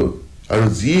উলিয়ালো আৰু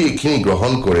যি এইখিনি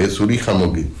গ্ৰহণ কৰে চুৰি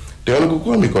সামগ্ৰী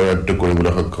তেওঁলোককো আমি কৰায়ত্ব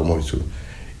কৰিবলৈ সক্ষম হৈছো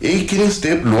এইখিনি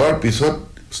ষ্টেপ লোৱাৰ পিছত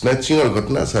স্নেচিঙৰ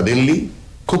ঘটনা সাডেনলি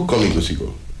খুব কমি গুচি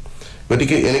গ'ল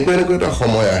গতিকে এনেকুৱা এটা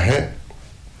সময় আহে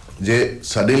যে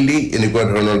সাডেনলি এনেকুৱা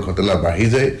ধৰণৰ ঘটনা বাঢ়ি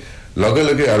যায় লগে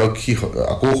লগে আৰক্ষী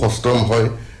আকৌ সষ্টম হয়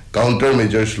কাউন্টাৰ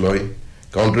মেজাৰ্ছ লয়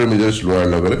কাউন্টাৰ মেজাৰ্ছ লোৱাৰ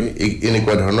লগে লগে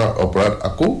এনেকুৱা ধৰণৰ অপৰাধ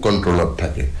আকৌ কন্ট্ৰলত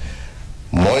থাকে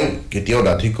মই কেতিয়াও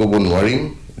ডাঠি ক'ব নোৱাৰিম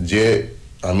যে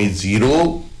আমি জিৰো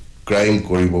ক্ৰাইম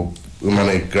কৰিব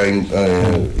মানে ক্ৰাইম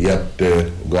ইয়াত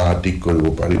গুৱাহাটীত কৰিব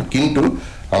পাৰিম কিন্তু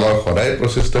আমাৰ সদায়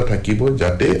প্ৰচেষ্টা থাকিব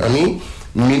যাতে আমি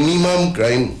মিনিমাম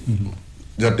ক্ৰাইম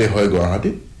যাতে হয়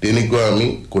গুৱাহাটীত তেনেকুৱা আমি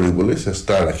কৰিবলৈ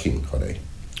চেষ্টা ৰাখিম সদায়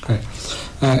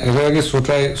এগৰাকী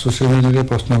শ্ৰোতাই ছ'চিয়েল মিডিয়াত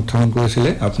প্ৰশ্ন উত্থাপন কৰিছিলে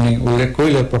আপুনি উল্লেখ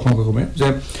কৰিলে প্ৰসংগক্ৰমে যে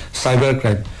চাইবাৰ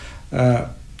ক্ৰাইম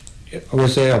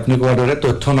অৱশ্যে আপুনি কোৱাৰ দৰে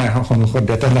তথ্য নাই সন্মুখত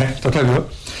ডেটা নাই তথাপিও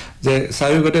যে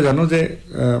স্বাভাৱিকতে জানো যে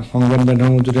সংবাদ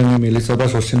মাধ্যমত যদি আমি মেলি চাওঁ বা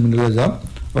ছ'চিয়েল মিডিয়ালৈ যাওঁ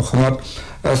অসমত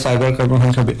চাইবাৰ ক্ৰাইমৰ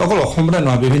সংখ্যা অকল অসমতে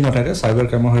নহয় বিভিন্ন ঠাইতে চাইবাৰ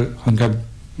ক্ৰাইমৰ সংখ্যা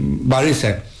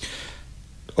বাঢ়িছে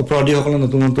অপৰাধীসকলে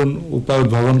নতুন নতুন উপায়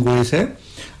উদ্ভাৱন কৰিছে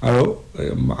আৰু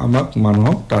আমাক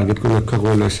মানুহক টাৰ্গেট কৰি লক্ষ্য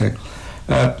কৰি লৈছে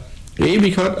এই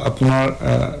বিষয়ত আপোনাৰ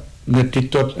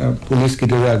নেতৃত্বত পুলিচ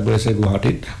কিদৰে আগবাঢ়িছে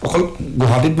গুৱাহাটীত অকল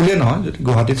গুৱাহাটীত বুলিয়ে নহয় যদি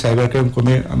গুৱাহাটীত চাইবাৰ ক্ৰাইম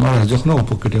কমে আমাৰ ৰাজ্যখনো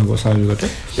উপকৃত হ'ব স্বাভাৱিকতে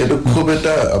এইটো খুব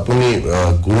এটা আপুনি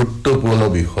গুৰুত্বপূৰ্ণ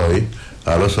বিষয়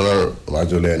আলোচনাৰ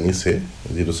মাজলৈ আনিছে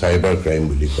যিটো চাইবাৰ ক্ৰাইম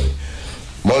বুলি কয়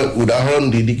মই উদাহৰণ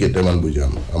দি কেইটামান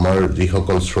বুজাম আমাৰ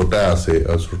যিসকল শ্ৰোতা আছে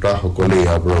আৰু শ্ৰোতাসকলে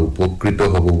ইয়াৰ পৰা উপকৃত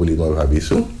হ'ব বুলি মই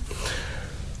ভাবিছোঁ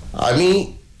আমি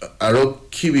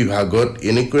আৰক্ষী বিভাগত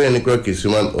এনেকুৱা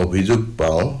কিছুমান অভিযোগ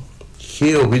পাওঁ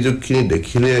সেই অভিযোগখিনি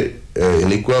দেখিলে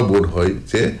এনেকুৱা বোধ হয়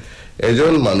যে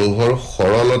এজন মানুহৰ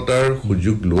সৰলতাৰ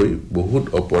সুযোগ লৈ বহুত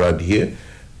অপৰাধীয়ে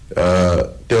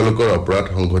তেওঁলোকৰ অপৰাধ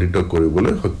সংঘটিত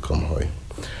কৰিবলৈ সক্ষম হয়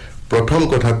প্ৰথম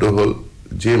কথাটো হ'ল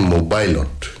যে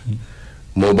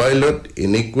মোবাইলত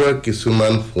এনেকুৱা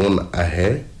কিছুমান ফোন আহে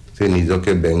যে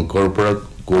নিজকে বেংকৰ পৰা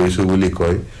কৰিছো বুলি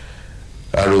কয়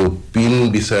আৰু পিন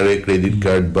বিচাৰে ক্ৰেডিট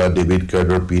কাৰ্ড বা ডেবিট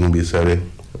কাৰ্ডৰ পিন বিচাৰে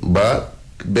বা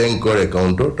বেংকৰ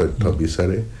একাউণ্টৰ তথ্য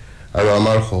বিচাৰে আৰু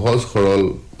আমাৰ সহজ সৰল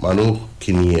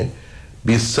মানুহখিনিয়ে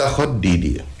বিশ্বাসত দি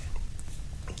দিয়ে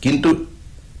কিন্তু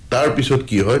তাৰ পিছত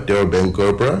কি হয় তেওঁৰ বেংকৰ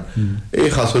পৰা এই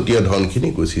সাচতীয়া ধনখিনি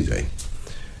গুচি যায়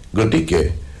গতিকে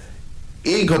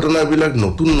এই ঘটনাবিলাক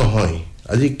নতুন নহয়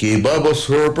আজি কেইবা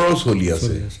বছৰৰ পৰা চলি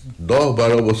আছে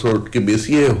 10-12 বছৰতকৈ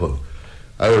বেছিয়ে হ'ল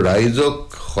আৰু ৰাইজক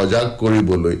সজাগ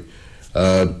কৰিবলৈ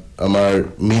আমাৰ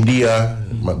মিডিয়া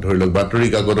ধৰি লওক বাতৰি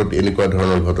কাকতত এনেকুৱা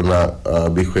ধৰণৰ ঘটনা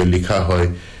বিষয়ে লিখা হয়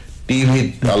টিভিত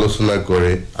আলোচনা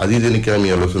কৰে আজি যেনেকৈ আমি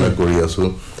আলোচনা কৰি আছো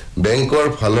বেংকৰ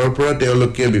ফালৰ পৰা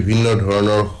তেওঁলোকে বিভিন্ন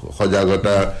ধৰণৰ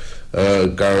সজাগতা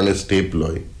কাৰণে ষ্টেপ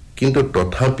লয় কিন্তু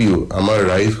তথাপিও আমাৰ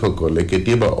ৰাইজসকলে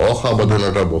কেতিয়াবা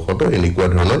অসাৱধানতা বশতঃ এনেকুৱা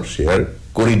ধৰণৰ শ্বেয়াৰ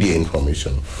কৰি দিয়ে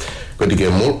ইনফৰমেশ্যন গতিকে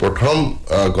মোৰ প্ৰথম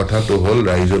কথাটো হ'ল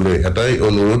ৰাইজলৈ এটাই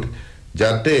অনুৰোধ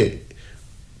যাতে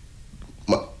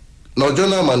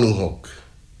নজনা মানুহক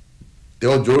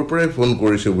তেওঁ য'ৰ পৰাই ফোন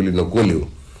কৰিছে বুলি নকলেও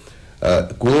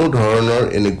কোনো ধৰণৰ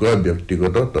এনেকুৱা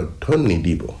ব্যক্তিগত তথ্য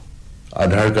নিদিব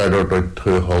আধাৰ কাৰ্ডৰ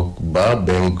তথ্যই হওক বা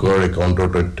বেংকৰ একাউণ্টৰ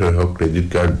তথ্যই হওক ক্ৰেডিট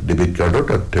কাৰ্ড ডেবিট কাৰ্ডৰ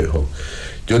তথ্যই হওক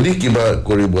যদি কিবা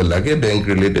কৰিব লাগে বেংক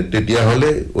ৰিলেটেড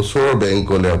তেতিয়াহ'লে ওচৰৰ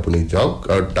বেংকলৈ আপুনি যাওক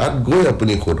আৰু তাত গৈ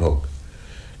আপুনি সোধক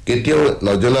কেতিয়াও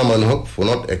নজনা মানুহক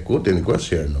ফোনত একো তেনেকুৱা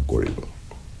শ্বেয়াৰ নকৰিব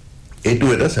এইটো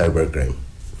এটা চাইবাৰ ক্ৰাইম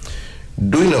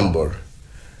 2 নম্বৰ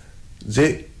যে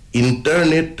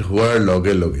ইণ্টাৰনেট হোৱাৰ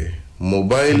লগে লগে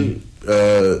মোবাইল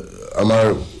আমাৰ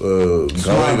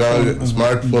গাঁৱে গাঁৱে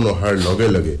স্মাৰ্টফোন অহাৰ লগে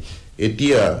লগে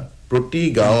এতিয়া প্ৰতি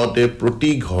গাঁৱতে প্ৰতি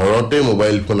ঘৰতে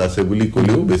মোবাইল ফোন আছে বুলি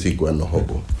ক'লেও বেছি কোৱা নহ'ব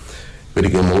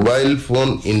গতিকে মোবাইল ফোন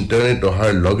ইণ্টাৰনেট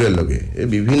অহাৰ লগে লগে এই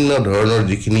বিভিন্ন ধৰণৰ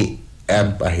যিখিনি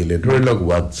এপ আহিলে ধৰি লওক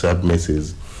হোৱাটছআপ মেছেজ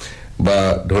বা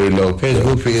ধৰি লওক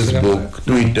ফেচবুক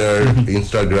টুইটাৰ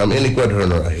ইনষ্টাগ্ৰাম এনেকুৱা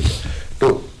ধৰণৰ আহিলে তো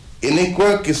এনেকুৱা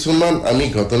কিছুমান আমি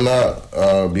ঘটনা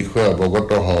বিষয়ে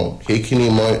অৱগত হওঁ সেইখিনি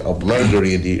মই আপোনাৰ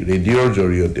জৰিয়তে ৰেডিঅ'ৰ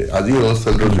জৰিয়তে আজি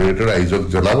অনুষ্ঠানটোৰ জৰিয়তে ৰাইজক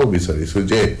জনাব বিচাৰিছোঁ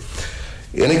যে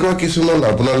এনেকুৱা কিছুমান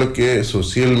আপোনালোকে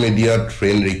ছ'চিয়েল মিডিয়াত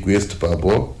ফ্ৰেণ্ড ৰিকুৱেষ্ট পাব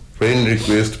ফ্ৰেণ্ড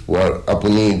ৰিকুৱেষ্ট পোৱাৰ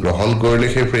আপুনি গ্ৰহণ কৰিলে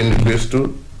সেই ফ্ৰেণ্ড ৰিকুৱেষ্টটো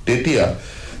তেতিয়া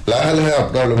লাহে লাহে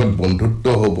আপোনাৰ লগত বন্ধুত্ব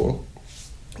হ'ব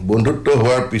বন্ধুত্ব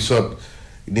হোৱাৰ পিছত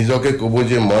নিজকে ক'ব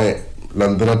যে মই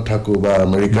লণ্ডনত থাকোঁ বা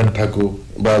আমেৰিকাত থাকোঁ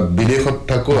বা বিদেশত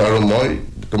থাকোঁ আৰু মই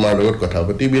তোমাৰ লগত কথা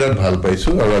পাতি বিৰাট ভাল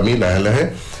পাইছোঁ আৰু আমি লাহে লাহে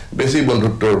বেছি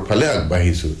বন্ধুত্বৰ ফালে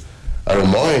আগবাঢ়িছোঁ আৰু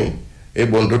মই এই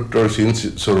বন্ধুত্বৰ চিন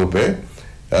স্বৰূপে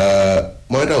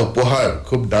মই এটা উপহাৰ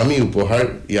খুব দামী উপহাৰ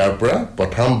ইয়াৰ পৰা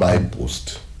পঠাম বাই পোষ্ট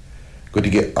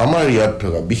গতিকে আমাৰ ইয়াত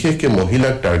থকা বিশেষকৈ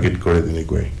মহিলাক টাৰ্গেট কৰে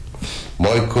তেনেকৈ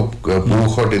মই খুব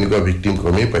পুৰুষৰ তেনেকুৱা ভিক্টিম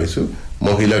কমেই পাইছোঁ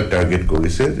মহিলাক টাৰ্গেট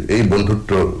কৰিছে এই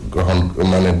বন্ধুত্ব গ্ৰহণ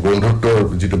মানে বন্ধুত্বৰ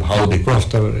যিটো ভাৱ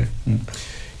দেখুৱাৰে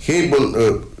সেই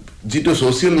যিটো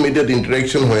ছ'চিয়েল মিডিয়াত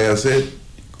ইণ্টাৰেকশ্যন হৈ আছে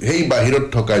সেই বাহিৰত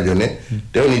থকা জনে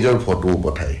তেওঁ নিজৰ ফটো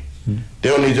পঠায়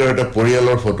তেওঁ নিজৰ এটা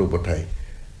পৰিয়ালৰ ফটো পঠায়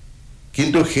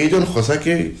কিন্তু সেইজন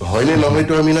সঁচাকৈ হয়নে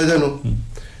নহয়তো আমি নাজানো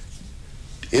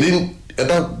এদিন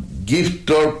এটা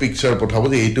গিফ্টৰ পিকচাৰ পঠাব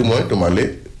যে এইটো মই তোমালৈ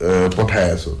পঠাই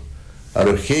আছোঁ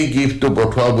আৰু সেই গিফ্টটো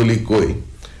পঠোৱা বুলি কৈ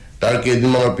তাৰ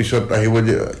কেইদিনমানৰ পিছত আহিব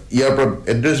যে ইয়াৰ পৰা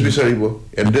এড্ৰেছ বিচাৰিব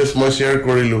এড্ৰেছ মই শ্বেয়াৰ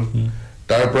কৰিলোঁ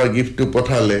তাৰ পৰা গিফ্টটো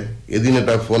পঠালে এদিন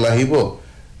এটা ফোন আহিব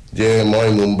যে মই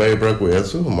মুম্বাইৰ পৰা কৈ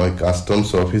আছোঁ মই কাষ্টমছ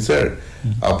অফিচাৰ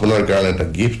আপোনাৰ কাৰণে এটা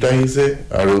গিফ্ট আহিছে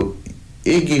আৰু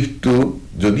এই গিফ্টটো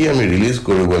যদি আমি ৰিলিজ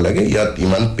কৰিব লাগে ইয়াত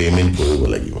ইমান পে'মেণ্ট কৰিব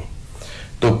লাগিব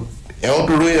তো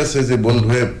এওঁতো ৰৈ আছে যে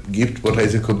বন্ধুৱে গিফ্ট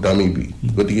পঠাইছে খুব দামী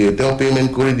গতিকে তেওঁ পে'মেণ্ট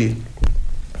কৰি দিয়ে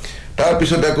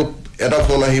তাৰপিছত আকৌ এটা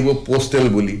ফোন আহিব পোষ্টেল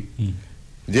বুলি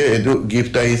যে এইটো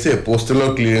গিফ্ট আহিছে পোষ্টেলৰ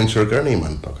ক্লিয়াৰেঞ্চৰ কাৰণে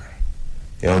ইমান টকা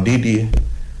এওঁ দি দিয়ে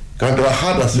কাৰণ তেওঁ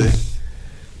আশাত আছে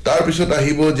তাৰপিছত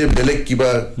আহিব যে বেলেগ কিবা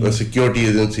ছিকিউৰিটি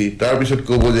এজেঞ্চি তাৰপিছত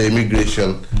ক'ব যে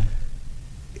ইমিগ্ৰেশ্যন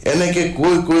এনেকৈ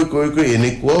কৈ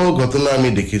এনেকুৱাও ঘটনা আমি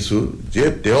দেখিছোঁ যে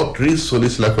তেওঁ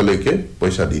 30-40 লাখলৈকে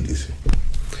পইচা দি দিছে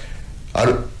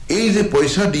আৰু এই যে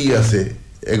পইচা দি আছে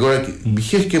এগৰাকী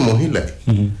বিশেষকৈ মহিলাই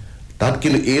তাত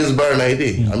কিন্তু এজ বাৰ নাই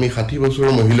দেই আমি 60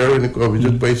 বছৰৰ মহিলাৰো এনেকুৱা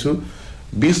অভিযোগ পাইছোঁ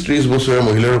 20-30 বছৰীয়া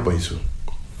মহিলাৰো পাইছোঁ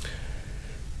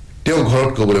তেওঁ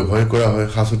ঘৰত ক'বলৈ ভয় কৰা হয়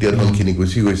সাঁচতীয়া ধনখিনি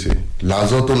গুচি গৈছে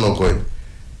লাজতো নকয়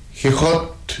শেষত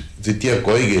যেতিয়া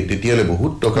কয়গৈ তেতিয়ালৈ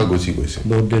বহুত টকা গুচি গৈছে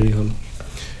বহুত দেৰি হ'ল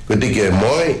গতিকে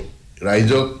মই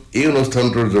ৰাইজক এই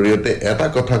অনুষ্ঠানটোৰ জৰিয়তে এটা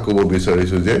কথা ক'ব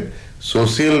বিচাৰিছোঁ যে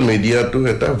ছ'চিয়েল মিডিয়াটো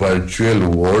এটা ভাৰ্চুৱেল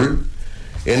ৱৰ্ল্ড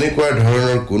এনেকুৱা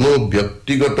ধৰণৰ কোনো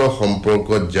ব্যক্তিগত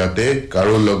সম্পৰ্কত যাতে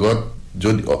কাৰো লগত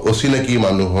যদি অচিনাকি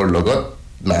মানুহৰ লগত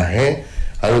নাহে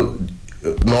আৰু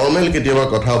নৰ্মেল কেতিয়াবা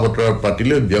কথা বতৰা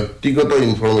পাতিলে ব্যক্তিগত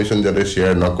ইনফৰমেশ্যন যাতে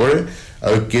শ্বেয়াৰ নকৰে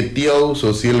আৰু কেতিয়াও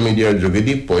ছ'চিয়েল মিডিয়াৰ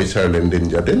যোগেদি পইচাৰ লেনদেন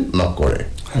যাতে নকৰে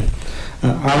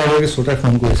আৰু এগৰাকী শ্ৰোতাই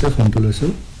ফোন কৰিছে ফোনটো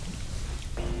লৈছোঁ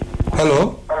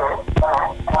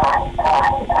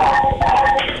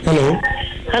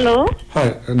হেল্ল'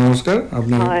 হয় নমস্কাৰ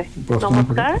আপুনি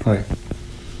নমস্কাৰ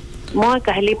মই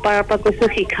কাহিলীপাৰাৰ পৰা কৈছোঁ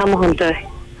শিখা মহন্তই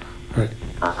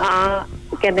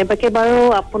কেনেবাকে বাৰু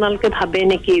আপোনালোকে ভাবে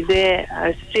নেকি যে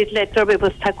ষ্ট্ৰীট লাইটৰ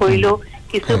ব্যৱস্থা কৰিলেও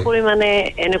কিছু পৰিমাণে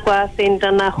এনেকুৱা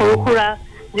চিন্তানা সৰু সুৰা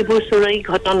যিবোৰ চুৰি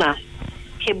ঘটনা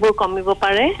সেইবোৰ কমিব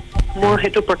পাৰে মোৰ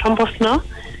সেইটো প্ৰথম প্ৰশ্ন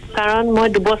কাৰণ মই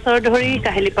 2 বছৰ ধৰি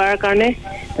কাহিলীপাৰাৰ কাৰণে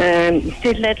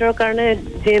ষ্ট্ৰীট লাইটৰ কাৰণে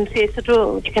জিএমচিএছতো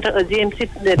জিএমচিত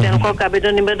তেওঁলোকক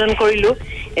আবেদন নিবেদন কৰিলোঁ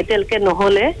এতিয়ালৈকে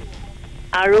নহ'লে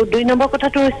আৰু 2 নম্বৰ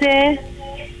কথাটো হৈছে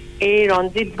এই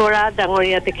ৰঞ্জিত বৰা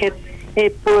ডাঙৰীয়া তেখেত এই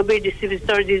পূৰবীৰ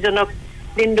ডিষ্ট্ৰিবিউটৰ যিজনক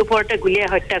দিন দুপৰতে গুলীয়াই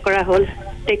হত্যা কৰা হ'ল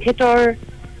তেখেতৰ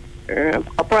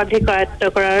অপৰাধী কৰায়ত্ব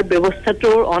কৰাৰ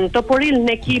ব্যৱস্থাটোৰ অন্ত পৰিল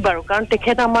নে কি বাৰু কাৰণ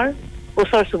তেখেত আমাৰ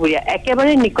ওচৰ চুবুৰীয়া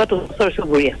একেবাৰে নিকট ওচৰ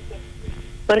চুবুৰীয়া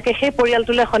গতিকে সেই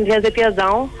পৰিয়ালটোলৈ সন্ধিয়া যেতিয়া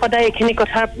যাওঁ সদায় এইখিনি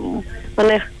কথা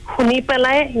মানে শুনি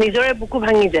পেলাই নিজৰে বুকু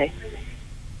ভাঙি যায়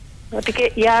গতিকে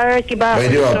ইয়াৰ কিবা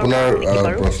আপোনাৰ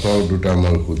প্ৰশ্ন দুটা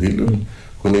মই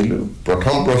শুনিলোঁ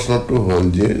প্ৰথম প্ৰশ্নটো হ'ল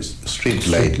যে ষ্ট্ৰীট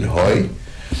লাইট হয়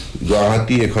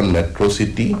গুৱাহাটী এখন মেট্ৰ'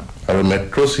 চিটি আৰু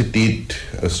মেট্ৰ' চিটিত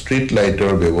ষ্ট্ৰীট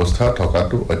লাইটৰ ব্যৱস্থা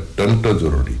থকাটো অত্যন্ত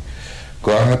জৰুৰী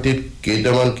গুৱাহাটীত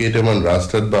কেইটামান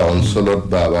ৰাস্তাত বা অঞ্চলত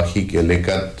বা আৱাসিক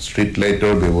এলেকাত ষ্ট্ৰীট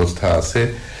লাইটৰ ব্যৱস্থা আছে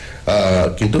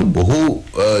কিন্তু বহু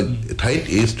ঠাইত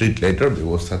এই ষ্ট্ৰীট লাইটৰ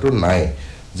ব্যৱস্থাটো নাই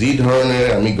যি ধৰণে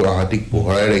আমি গুৱাহাটীক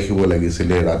পোহৰাই ৰাখিব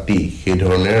লাগিছিলে ৰাতি সেই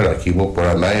ধৰণে ৰাখিব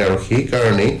পৰা নাই আৰু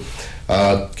সেইকাৰণেই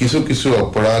কিছু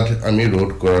অপৰাধ আমি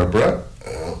ৰোধ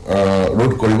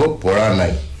কৰিব পৰা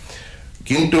নাই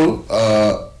কিন্তু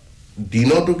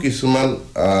দিনতো কিছুমান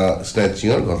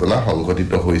স্নেচিঙৰ ঘটনা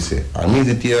সংঘটিত হৈছে আমি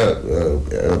যেতিয়া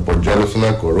পৰ্যালোচনা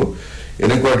কৰোঁ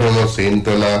এনেকুৱা ধৰণৰ চেইন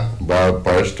টনা বা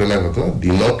পাৰ্চ টনা ঘটনা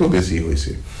দিনতো বেছি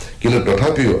হৈছে কিন্তু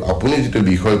তথাপিও আপুনি যিটো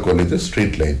বিষয় ক'লে যে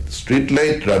ষ্ট্ৰীট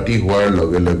লাইট ৰাতি হোৱাৰ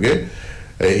লগে লগে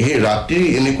এই ৰাতি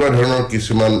এনেকুৱা ধৰণৰ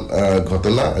কিছুমান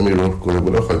ঘটনা আমি ৰোধ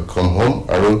কৰিবলৈ সক্ষম হ'ম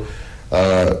আৰু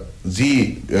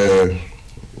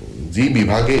যি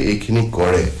বিভাগে এইখিনি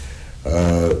কৰে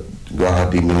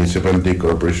গুৱাহাটী মিউনিচিপালিটি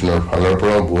কৰ্পৰেশ্যনৰ ফালৰ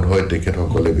পৰাও বোধ হয়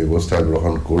তেখেতসকলে ব্যৱস্থা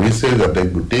গ্ৰহণ কৰিছে যাতে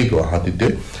গোটেই গুৱাহাটীতে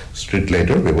ষ্ট্ৰীট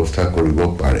লাইটৰ ব্যৱস্থা কৰিব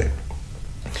পাৰে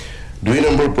 2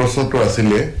 নম্বৰ প্ৰশ্নটো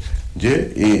আছিলে যে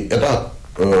এই এটা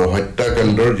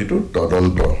হত্যাকাণ্ডৰ যিটো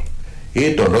তদন্ত এই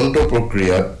তদন্ত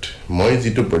প্ৰক্ৰিয়াত মই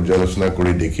যিটো পৰ্যালোচনা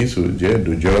কৰি দেখিছোঁ যে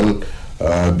দুজন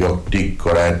ব্যক্তিক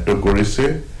কৰায়ত্ব কৰিছে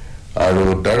আৰু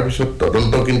তাৰ পিছত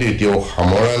তদন্ত কিন্তু এতিয়াও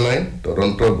সামৰা নাই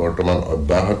তদন্ত বৰ্তমান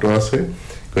অব্যাহত আছে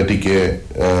গতিকে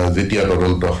যেতিয়া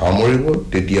তদন্ত সামৰিব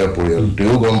তেতিয়া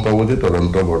পৰিয়ালটোও গম পাব যে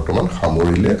তদন্ত বৰ্তমান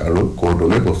সামৰিলে আৰু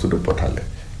কোৰ্টলৈ বস্তুটো পঠালে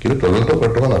কিন্তু তদন্ত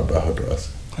বৰ্তমান অব্যাহত আছে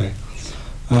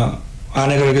আন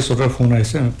এগৰাকী শ্ৰোতাৰ ফোন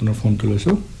আহিছে আপোনাৰ ফোনটো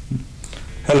লৈছোঁ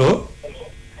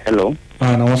হেল্ল'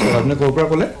 নমস্কাৰ আপুনি ক'ৰ পৰা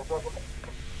ক'লে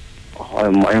হয়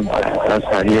মই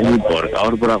চাৰিআলি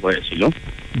বৰগাঁৱৰ পৰা কৈ আছিলোঁ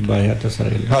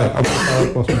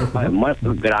মই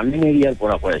গ্ৰামীণ এৰিয়াৰ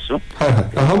পৰা কৈ আছোঁ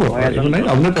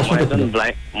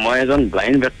মই এজন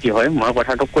ব্লাইণ্ড ব্যক্তি হয় মই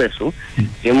কথাটো কৈ আছোঁ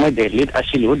যে মই দিল্লীত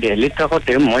আছিলোঁ দিল্লীত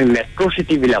থাকোঁতে মই মেট্ৰ'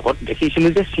 চিটি বিলাকত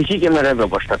দেখিছিলোঁ যে চিচি কেমেৰাৰ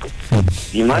ব্যৱস্থাটো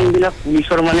যিমানবিলাক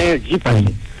পুলিচৰ মানে জীপ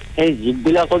আছে সেই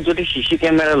জীপবিলাকত যদি চিচি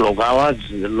কেমেৰা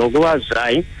লগোৱা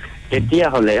যায়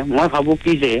তেতিয়াহ'লে মই ভাবোঁ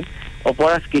কি যে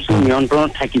অপৰাধ কিছু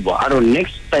নিয়ন্ত্ৰণত থাকিব আৰু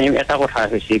নেক্সট টাইম এটা কথা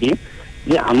হৈছে কি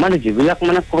যে আমাৰ যিবিলাক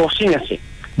মানে ক্ৰচিং আছে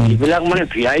যিবিলাক মানে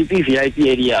ভিআইপি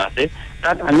এৰিয়া আছে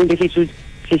তাত আমি দেখিছোঁ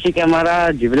চিচি কেমেৰা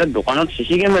যিবিলাক দোকানত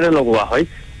চিচি কেমেৰা লগোৱা হয়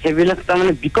সেইবিলাক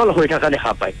তাৰমানে বিকল হৈ থকা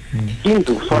দেখা পায়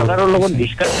কিন্তু চৰকাৰৰ লগত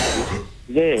ডিছকাছ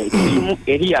যে কিছু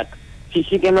এৰিয়াত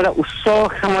চিচি কেমেৰা উচ্চ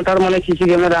ক্ষমতাৰ মানে চিচি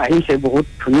কেমেৰা আহিছে বহুত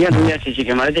ধুনীয়া চিচি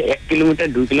কেমেৰা যে 1 কিলোমিটাৰ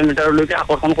 2 কিলোমিটাৰলৈকে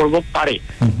আকৰ্ষণ কৰিব পাৰে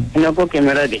এনেকুৱা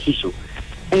কেমেৰা দেখিছোঁ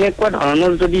এনেকুৱা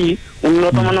ধৰণৰ যদি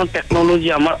উন্নত মানৰ টেকনলজি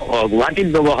আমাৰ গুৱাহাটীত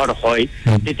ব্যৱহাৰ হয়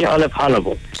তেতিয়াহ'লে ভাল হ'ব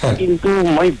কিন্তু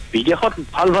মই বিদেশত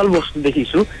ভাল বস্তু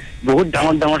দেখিছোঁ বহুত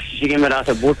ডাঙৰ চিচি কেমেৰা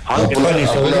আছে বহুত ভাল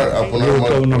আপোনাৰ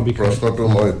প্ৰশ্নটো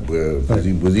মই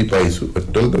বুজি পাইছোঁ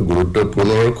অত্যন্ত গুৰুত্বপূৰ্ণ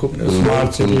আৰু খুব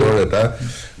সুন্দৰ এটা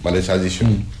মানে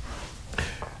সাজেশ্যন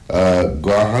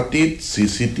গুৱাহাটীত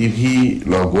চিচিটিভি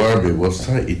লগোৱাৰ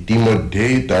ব্যৱস্থা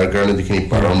ইতিমধ্যেই তাৰ কাৰণে যিখিনি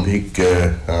প্ৰাৰম্ভিক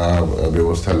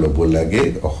ব্যৱস্থা ল'ব লাগে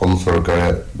অসম চৰকাৰে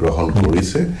গ্ৰহণ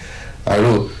কৰিছে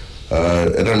আৰু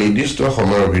এটা নিৰ্দিষ্ট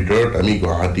সময়ৰ ভিতৰত আমি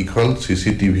গুৱাহাটীখন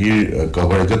চিচিটিভিৰ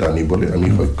কভাৰেজত আনিবলৈ আমি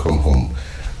সক্ষম হ'ম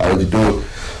আৰু যিটো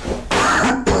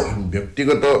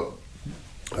ব্যক্তিগত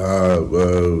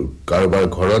কাৰোবাৰ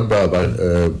ঘৰত বা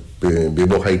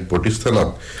ব্যৱসায়িক প্ৰতিষ্ঠানত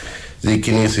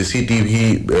যিখিনি চিচিটিভি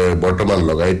বৰ্তমান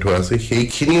লগাই থোৱা আছে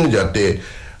সেইখিনিও যাতে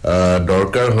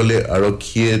দৰকাৰ হ'লে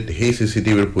আৰক্ষীয়ে সেই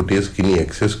চিচিটিভিৰ ফুটেজখিনি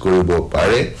এক্সেছ কৰিব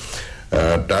পাৰে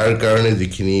তাৰ কাৰণে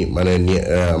যিখিনি মানে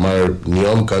আমাৰ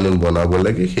নিয়ম কানুন বনাব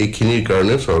লাগে সেইখিনিৰ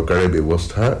কাৰণে চৰকাৰে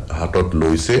ব্যৱস্থা হাতত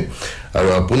লৈছে আৰু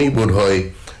আপুনি বোধহয়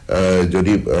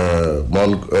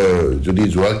যদি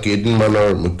যোৱা কেইদিনমানৰ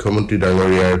মুখ্যমন্ত্ৰী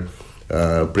ডাঙৰীয়াৰ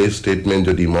প্ৰেছ ষ্টেটমেণ্ট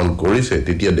যদি মন কৰিছে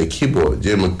তেতিয়া দেখিব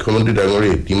যে মুখ্যমন্ত্ৰী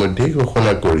ডাঙৰীয়াই ইতিমধ্যেই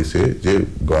ঘোষণা কৰিছে যে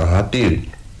গুৱাহাটীৰ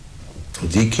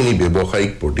যিখিনি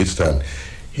ব্যৱসায়িক প্ৰতিষ্ঠান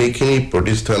সেইখিনি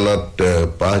প্ৰতিষ্ঠানত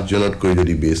 5 জনতকৈ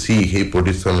যদি বেছি সেই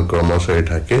প্ৰতিষ্ঠানৰ কৰ্মচাৰী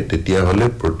থাকে তেতিয়াহ'লে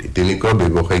তেনেকুৱা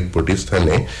ব্যৱসায়িক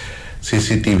প্ৰতিষ্ঠানে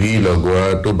চিচিটিভি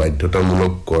লগোৱাটো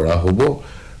বাধ্যতামূলক কৰা হ'ব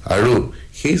আৰু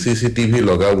সেই চিচিটিভি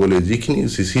লগাবলৈ যিখিনি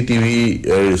চিচিটিভি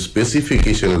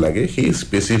স্পেচিফিকেশ্যন লাগে সেই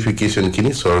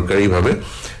স্পেচিফিকেশ্যনখিনি চৰকাৰীভাৱে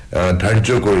ধাৰ্য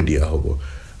কৰি দিয়া হ'ব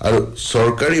আৰু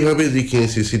চৰকাৰীভাৱে যিখিনি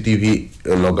চিচিটিভি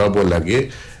লগাব লাগে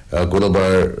কোনোবা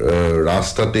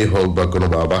ৰাস্তাতে হওক বা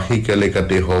কোনোবা আৱাসিক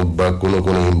এলেকাতে হওক বা কোনো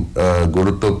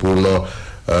গুৰুত্বপূৰ্ণ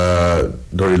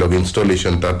ধৰি লওক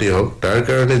ইনষ্টলেশ্যন তাতে হওক তাৰ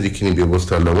কাৰণে যিখিনি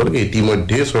ব্যৱস্থা ল'ব লাগে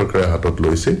ইতিমধ্যে চৰকাৰে হাতত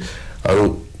লৈছে আৰু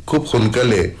খুব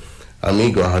সোনকালে আমি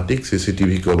গুৱাহাটীক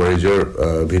চিচিটিভি কভাৰেজৰ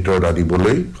ভিতৰত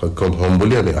আনিবলৈ সক্ষম হ'ম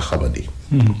বুলি আমি আশাবাদী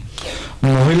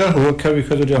মহিলাৰ সুৰক্ষাৰ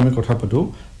বিষয়ে যদি আমি কথা পাতোঁ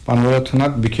পানবজাৰ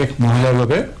থানাত বিশেষ মহিলাৰ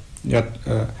বাবে ইয়াত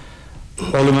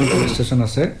পাৰ্লিমেণ্ট পুলিচ ষ্টেচন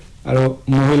আছে আৰু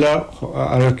মহিলা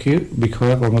আৰক্ষীৰ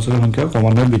বিষয়া কৰ্মচাৰীৰ সংখ্যা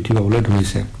ক্ৰমান্বয়ে বৃদ্ধি পাবলৈ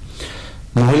ধৰিছে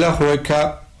মহিলা সুৰক্ষা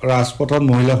ৰাজপথত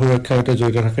মহিলা সুৰক্ষাৰ সৈতে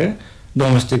জড়িত থাকে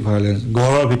ডমেষ্টিক ভায়োলেন্স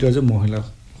ঘৰৰ ভিতৰত যে মহিলা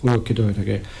সুৰক্ষিত হৈ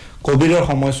থাকে কোভিডৰ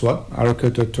সময়ছোৱাত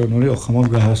আৰক্ষীৰ তথ্য অনুসৰি অসমত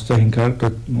গৃহস্থ হিংসাৰ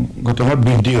ঘটনাত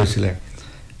বৃদ্ধি হৈছিলে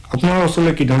আপোনাৰ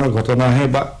ওচৰলৈ কি ধৰণৰ ঘটনা আহে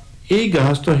বা এই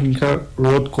গৃহস্থ হিংসা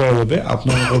ৰোধ কৰাৰ বাবে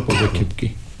আপোনালোকৰ পদক্ষেপ কি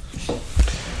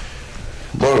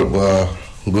বৰ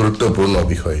গুৰুত্বপূৰ্ণ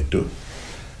বিষয় এইটো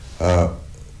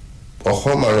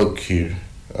অসম আৰক্ষীৰ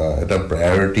এটা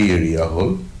প্ৰায়ৰিটি এৰিয়া হ'ল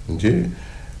যে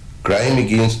ক্ৰাইম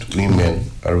এগেইনষ্ট উইমেন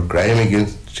আৰু ক্ৰাইম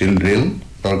এগেইনষ্ট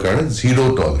চিলড্ৰেনৰ কাৰণে জিৰ'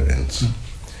 টলাৰেঞ্চ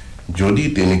যদি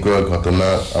তেনেকুৱা ঘটনা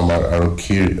আমাৰ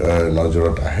আৰক্ষীৰ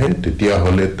নজৰত আহে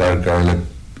তেতিয়াহ'লে তাৰ কাৰণে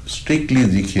ষ্ট্ৰিক্টলি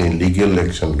যিখিনি লিগেল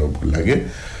একশ্যন ল'ব লাগে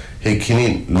সেইখিনি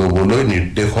ল'বলৈ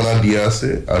নিৰ্দেশনা দিয়া আছে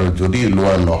আৰু যদি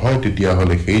লোৱা নহয়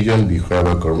তেতিয়াহ'লে সেইজন বিষয়া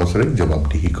বা কৰ্মচাৰীক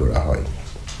জবাবদিহি কৰা হয়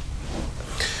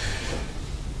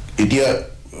এতিয়া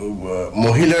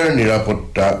মহিলাৰ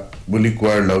নিৰাপত্তা বুলি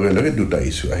কোৱাৰ লগে লগে দুটা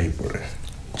ইছ্যু আহি পৰে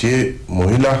যে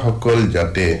মহিলাসকল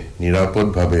যাতে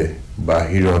নিৰাপদভাৱে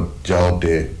বাহিৰত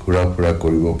যাওঁতে ঘূৰা ফুৰা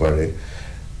কৰিব পাৰে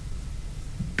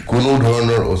কোনো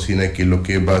ধৰণৰ অচিনাকি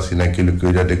লোকে বা চিনাকি লোকে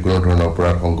যাতে কোনো ধৰণৰ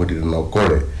অপৰাধ সংঘটিত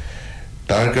নকৰে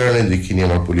তাৰ কাৰণে যিখিনি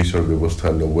আমাৰ পুলিচৰ ব্যৱস্থা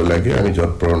ল'ব লাগে আমি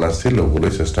যৎপৰোনাস্তি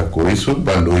ল'বলৈ চেষ্টা কৰিছোঁ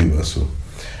বা লৈ আছোঁ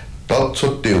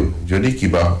তৎসত্ত্বেও যদি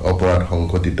কিবা অপৰাধ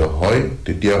সংঘটিত হয়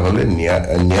তেতিয়াহ'লে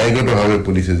ন্যায়গতভাৱে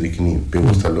পুলিচে যিখিনি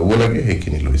ব্যৱস্থা ল'ব লাগে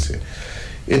সেইখিনি লৈছে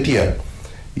এতিয়া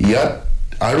ইয়াত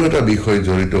আৰু এটা বিষয়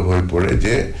জড়িত হৈ পৰে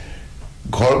যে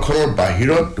ঘৰখনৰ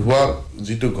বাহিৰত হোৱা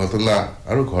যিটো ঘটনা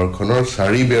আৰু ঘৰখনৰ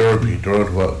চাৰিবেৰৰ ভিতৰত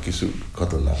হোৱা কিছু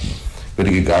ঘটনা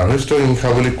গতিকে গাৰ্হস্থ্য হিংসা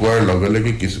বুলি কোৱাৰ লগে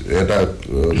লগে কিছু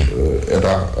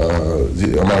এটা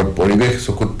আমাৰ পৰিৱেশ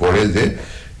চকুত পৰে যে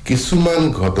কিছুমান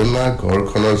ঘটনা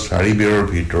ঘৰখনৰ চাৰিবেৰৰ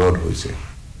ভিতৰত হৈছে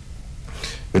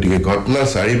গতিকে ঘটনা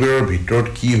চাৰিবেৰৰ ভিতৰত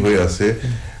কি হৈ আছে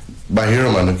বাহিৰৰ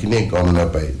মানুহখিনিয়ে গম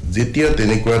নাপায় যেতিয়া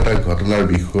তেনেকুৱা এটা ঘটনাৰ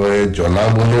বিষয়ে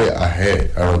জনাবলৈ আহে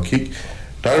আৰক্ষীক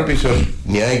তাৰ পিছত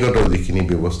ন্যায়গত যিখিনি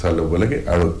ব্যৱস্থা ল'ব লাগে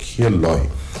আৰক্ষীয়ে লয়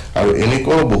আৰু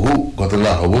এনেকুৱা বহু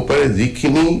ঘটনা হ'ব পাৰে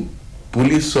যিখিনি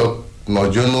পুলিচক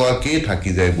নজনোৱাকেই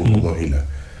থাকি যায় বহু মহিলা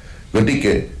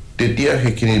গতিকে তেতিয়া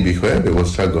সেইখিনিৰ বিষয়ে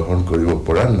ব্যৱস্থা গ্ৰহণ কৰিব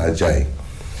পৰা নাযায়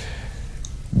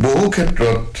বহু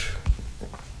ক্ষেত্ৰত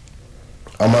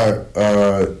আমাৰ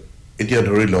এতিয়া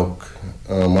ধৰি লওক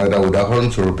মই এটা উদাহৰণ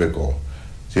স্বৰূপে কওঁ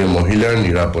যে মহিলাৰ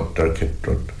নিৰাপত্তাৰ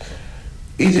ক্ষেত্ৰত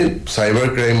এই যে সাইবাৰ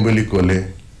ক্ৰাইম বুলি ক'লে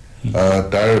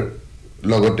তাৰ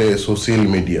লগতে ছ'চিয়েল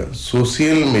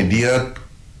মিডিয়াত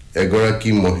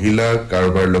এগৰাকী মহিলা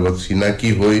কাৰোবাৰ লগত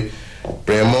চিনাকি হৈ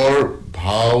প্ৰেমৰ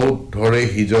ভাও ধৰে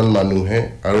সিজন মানুহে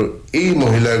আৰু এই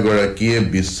মহিলাগৰাকীয়ে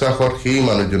বিশ্বাসত সেই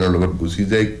মানুহজনৰ লগত গুচি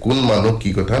যায় কোন মানুহ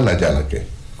কি কথা নাজানাকে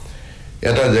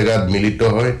এটা জেগাত মিলিত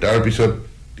হয় তাৰ পিছত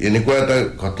এনেকুৱা এটা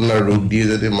ঘটনাৰ ৰূপ দিয়ে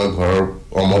যাতে মই ঘৰৰ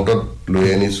অমতত লৈ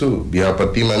আনিছো বিয়া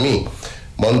পাতিম আমি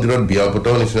মন্দিৰত বিয়া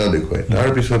পতাও নিচিনা দেখুৱায় তাৰ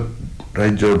পিছত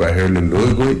ৰাজ্যৰ বাহিৰলৈ লৈ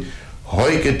গৈ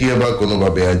হয় কেতিয়াবা কোনোবা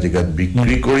বেয়া জেগাত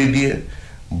বিক্ৰী কৰি দিয়ে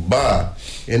বা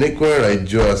এনেকুৱা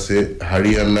ৰাজ্য আছে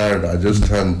হাৰিয়ানা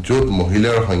ৰাজস্থান য'ত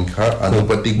মহিলাৰ সংখ্যা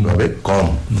আনুপাতিকভাৱে কম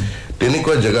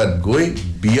তেনেকুৱা জেগাত গৈ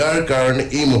বিয়াৰ কাৰণে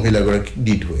এই মহিলাগৰাকীক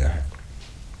দি থৈ আহে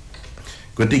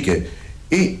গতিকে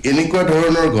এই এনেকুৱা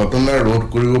ধৰণৰ ঘটনা ৰোধ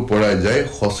কৰিব পৰা যায়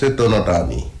সচেতনতা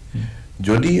আনি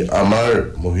যদি আমাৰ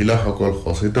মহিলাসকল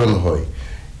সচেতন হয়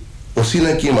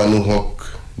অচিনাকি মানুহক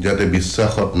যাতে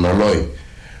বিশ্বাসত নলয়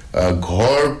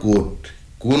ঘৰ ক'ত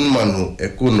কোন মানুহ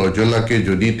একো নজনাকে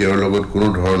যদি তেওঁৰ লগত কোনো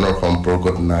ধৰণৰ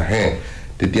সম্পৰ্কত নাহে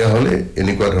তেতিয়াহ'লে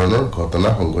এনেকুৱা ধৰণৰ ঘটনা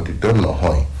সংঘটিত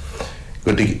নহয়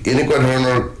গতিকে এনেকুৱা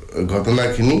ধৰণৰ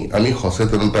ঘটনাখিনি আমি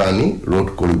সচেতনতা আনি ৰোধ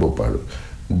কৰিব পাৰোঁ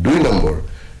 2 নম্বৰ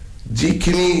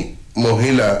যিখিনি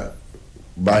মহিলা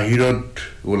বাহিৰত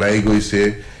ওলাই গৈছে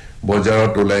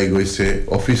বজাৰত ওলাই গৈছে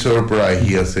অফিচৰ পৰা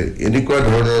আহি আছে এনেকুৱা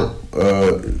ধৰণৰ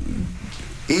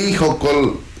এই সকল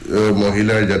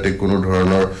মহিলাৰ যাতে কোনো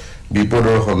ধৰণৰ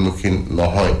বিপদৰ সন্মুখীন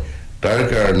নহয় তাৰ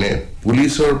কাৰণে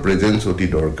পুলিচৰ প্ৰেজেন্স অতি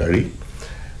দৰকাৰী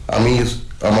আমি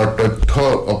আমাৰ তথ্য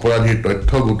অপৰাধীৰ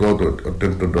তথ্য গোটোৱাত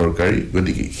অত্যন্ত দৰকাৰী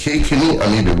গতিকে সেইখিনি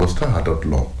আমি ব্যৱস্থা হাতত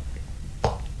লওঁ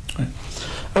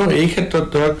আৰু এই ক্ষেত্ৰত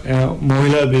ধৰক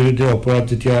মহিলাৰ বিৰুদ্ধে অপৰাধ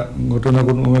যেতিয়া ঘটনা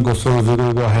কোনোবাই গোচৰ ৰুজু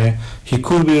কৰিব আহে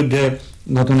শিশুৰ বিৰুদ্ধে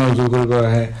ঘটনা ৰুজু কৰিব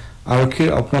আহে আৰক্ষীৰ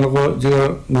আপোনালোকৰ যি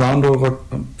গ্ৰাউণ্ড ৱৰ্কত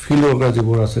ফিল্ড ৱৰ্কাৰ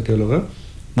যিবোৰ আছে তেওঁলোকে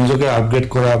নিজকে আপগ্ৰেড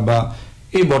কৰা বা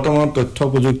এই বৰ্তমান তথ্য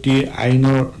প্ৰযুক্তি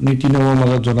আইনৰ নীতি নিয়মৰ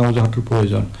মাজত জনাবুজাটোৰ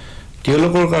প্ৰয়োজন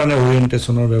তেওঁলোকৰ কাৰণে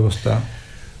অৰিয়েণ্টেশ্যনৰ ব্যৱস্থা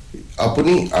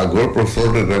আপুনি আগৰ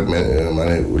প্ৰশ্নত এটা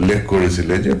মানে উল্লেখ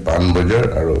কৰিছিলে যে পাণবজাৰ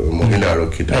আৰু মহিলা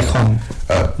আৰক্ষী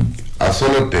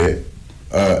আচলতে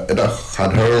এটা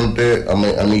সাধাৰণতে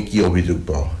আমি কি অভিযোগ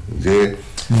পাওঁ যে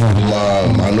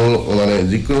মানুহ মানে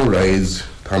যিকোনো ৰাইজ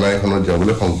থানা এখনত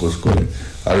যাবলৈ সংকোচ কৰে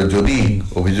আৰু যদি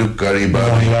অভিযোগকাৰী বা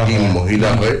মহিলা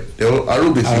হয় তেওঁ আৰু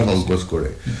বেছি সংকোচ কৰে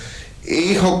এই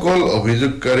সকল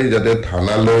অভিযোগকাৰী যাতে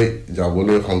থানালৈ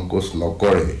যাবলৈ সংকোচ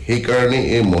নকৰে সেইকাৰণে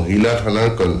এই মহিলা থানাৰ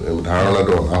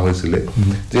ধাৰণাটো অনা হৈছিলে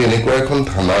যে এনেকুৱা এখন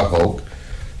থানা হওক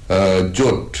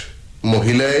য'ত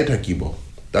মহিলাই থাকিব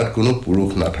তাত কোনো পুৰুষ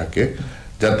নাথাকে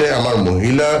যাতে আমাৰ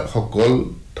মহিলাসকল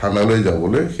থানালৈ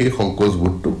যাবলৈ সেই সংকোচ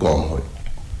বোধটো কম হয়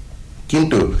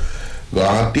কিন্তু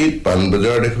গুৱাহাটীত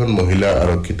পাণবজাৰত এখন মহিলা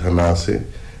আৰক্ষী থানা আছে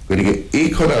গতিকে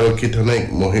এইখন আৰক্ষী থানাই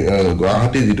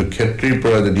গুৱাহাটী যিটো ক্ষেত্ৰীৰ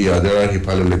পৰা যদি আজাৰাৰ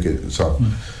সিফাললৈকে চাওক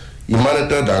ইমান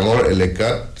এটা ডাঙৰ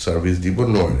এলেকাত ছাৰ্ভিচ দিব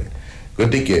নোৱাৰে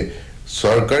গতিকে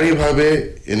চৰকাৰীভাৱে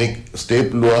এনে ষ্টেপ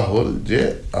লোৱা হ'ল যে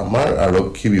আমাৰ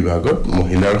আৰক্ষী বিভাগত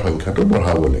মহিলাৰ সংখ্যাটো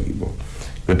বঢ়াব লাগিব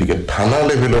গতিকে থানা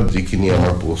লেভেলত যিখিনি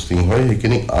আমাৰ পোষ্টিং হয়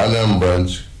সেইখিনি আনআৰ্ম ব্ৰাঞ্চ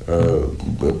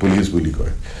পুলিচ বুলি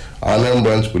কয় আনআৰ্ম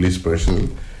ব্ৰাঞ্চ পুলিচ পাৰ্চনেল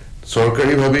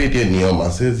চৰকাৰীভাৱে এতিয়া নিয়ম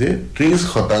আছে যে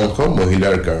 30%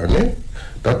 মহিলাৰ কাৰণে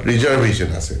তাত ৰিজাৰ্ভেশ্যন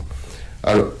আছে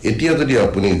আৰু এতিয়া যদি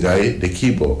আপুনি যায়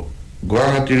দেখিব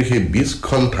গুৱাহাটীৰ সেই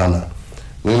 20খন থানা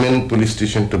উইমেন পুলিচ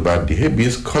ষ্টেচনটো বাদ দি সেই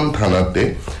 20খন থানাতে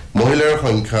মহিলাৰ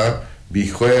সংখ্যা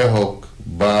বিষয়া হওক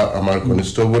বা আমাৰ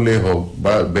কনষ্টেবলে হওক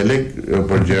বা বেলেগ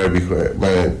পৰ্যায়ৰ বিষয়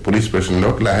মানে পুলিচ পাৰ্চনেল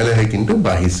হওক লাহে লাহে কিন্তু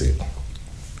বাঢ়িছে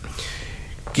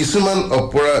কিছুমান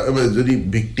অপৰাধ যদি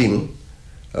ভিকটিম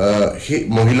সেই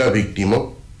মহিলা ভিকটিমক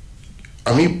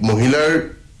আমি মহিলাৰ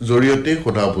জৰিয়তে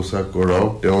সোধা পোছা কৰাও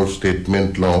তেওঁৰ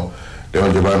ষ্টেটমেণ্ট লওঁ তেওঁৰ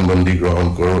জবানবন্দী গ্ৰহণ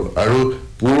কৰোঁ আৰু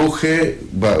পুৰুষে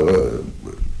বা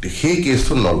সেই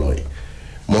কেছটো নলয়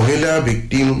মহিলা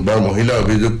ভিকটিম বা মহিলা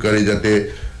অভিযোগকাৰী যাতে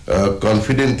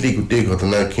কনফিডেন্টলি গোটেই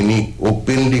ঘটনাখিনি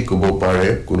ওপেনলি ক'ব পাৰে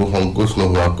কোনো সংকোচ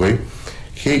নোহোৱাকৈ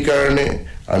সেই কাৰণে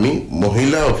আমি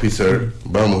মহিলা অফিচাৰ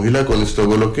বা মহিলা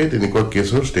কনষ্টেবলকে তেনেকুৱা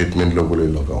কেছৰ ষ্টেটমেণ্ট ল'বলৈ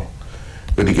লগাওঁ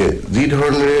গতিকে যি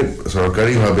ধৰণেৰে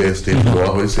চৰকাৰীভাৱে ষ্টেট লোৱা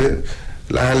হৈছে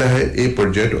লাহে লাহে এই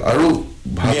পৰ্যায়টো আৰু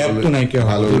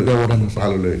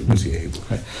ভাললৈ গুচি আহিব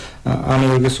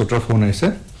আমি শ্ৰোতাৰ ফোন আহিছে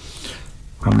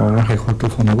আমাৰ শেষৰটো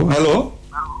ফোন হ'ব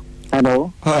হেল্ল'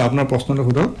 হয় আপোনাৰ প্ৰশ্নটো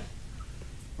সোধক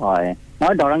হয়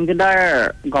মই দৰং জিলাৰ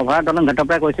গভৰা দলং ঘাটৰ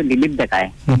পৰা কৈছো দিলীপ ডেকাই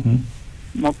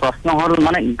মোৰ প্ৰশ্ন হ'ল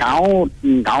মানে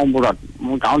গাঁওবোৰত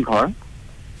মোৰ গাঁৱত ঘৰ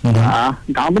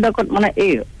গাঁওবিলাকত মানে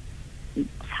এই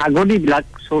ছাগলীবিলাক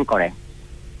চোৰ কৰে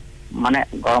মানে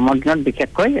গৰমৰ দিনত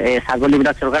বিশেষকৈ এই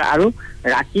ছাগলীবিলাক চোৰ কৰে আৰু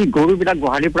ৰাতি গৰুবিলাক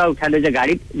গোহালিৰ পৰা উঠাই লৈ যায়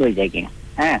গাড়ীত লৈ যায় কি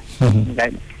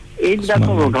এইবিলাক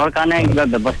ৰোধৰ কাৰণে কিবা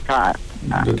ব্যৱস্থা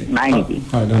নাই নেকি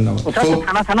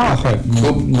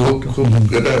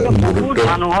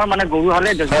মানুহৰ মানে গৰু হলে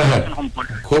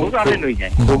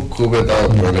খুব এটা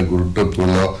মানে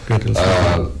গুৰুত্বপূৰ্ণ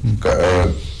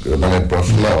মানে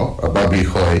প্ৰশ্ন বা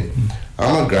বিষয়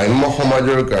আমাৰ গ্ৰাম্য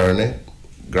সমাজৰ কাৰণে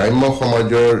গ্ৰাম্য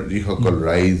সমাজৰ যিসকল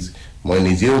ৰাইজ মই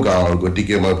নিজেও গাঁৱৰ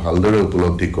গতিকে মই ভালদৰে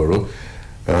উপলব্ধি কৰোঁ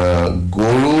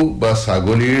গৰু বা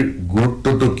ছাগলীৰ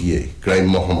গুৰুত্বটো কিয়ে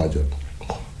গ্ৰাম্য সমাজত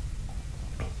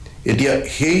এতিয়া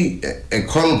সেই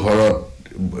এখন ঘৰত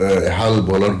এহাল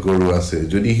বলদ গৰু আছে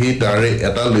যদি সেই তাৰে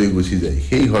এটা লৈ গুচি যায়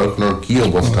সেই ঘৰখনৰ কি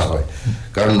অৱস্থা হয়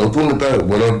কাৰণ নতুন এটা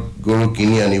বলদ গৰু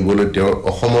কিনি আনিবলৈ তেওঁ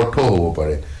অসমৰ্থ হ'ব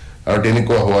পাৰে আৰু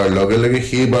তেনেকুৱা হোৱাৰ লগে লগে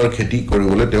সেইবাৰ খেতি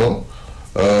কৰিবলৈ তেওঁ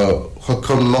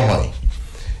সক্ষম নহয়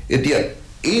এতিয়া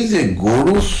এই যে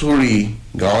গৰু চুৰি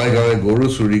গাঁৱে গাঁৱে গৰু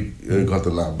চুৰি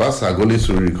ঘটনা বা ছাগলী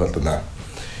চুৰিৰ ঘটনা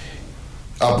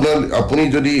আপুনি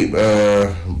যদি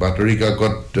বাতৰি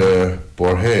কাকত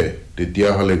পঢ়ে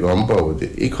তেতিয়াহ'লে গম পাব যে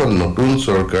এইখন নতুন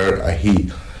চৰকাৰ আহি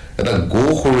এটা গো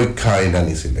সুৰক্ষা আইন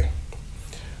আনিছিলে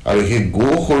আৰু সেই গো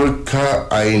সুৰক্ষা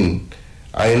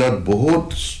আইনত বহুত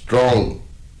ষ্ট্ৰং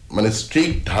মানে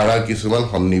ষ্ট্ৰিক্ট ধাৰা কিছুমান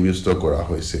সন্নিৱিষ্ট কৰা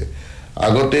হৈছে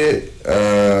আগতে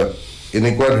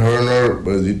এনেকুৱা ধৰণৰ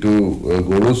যিটো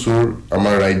গৰু চুৰ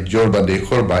আমাৰ ৰাজ্যৰ বা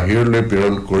দেশৰ বাহিৰলৈ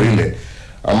প্ৰেৰণ কৰিলে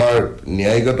আমাৰ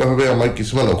ন্যায়গতভাৱে আমাৰ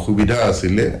কিছুমান অসুবিধা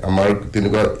আছিলে আমাৰ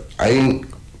তেনেকুৱা আইন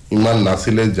ইমান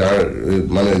নাছিলে যাৰ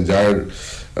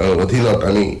অধীনত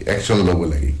আমি একশ্যন ল'ব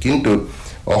লাগে কিন্তু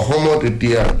অসমত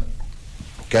এতিয়া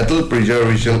কেটল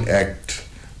প্ৰিজাৰ্ভেশ্যন এক্ট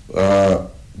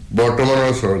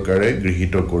বৰ্তমানৰ চৰকাৰে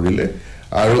গৃহীত কৰিলে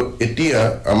আৰু এতিয়া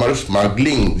আমাৰ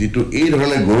স্মাগলিং যিটো এই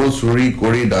ধৰণে গৰু চুৰি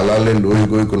কৰি দালালে লৈ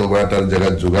গৈ কোনোবা এটা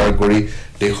জেগাত যোগাৰ কৰি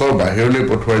দেশৰ বাহিৰলৈ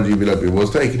পঠোৱাৰ যিবিলাক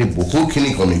ব্যৱস্থা এইখিনি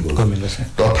বহুখিনি কমি গ'ল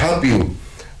তথাপিও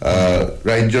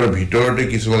ৰাজ্যৰ ভিতৰতে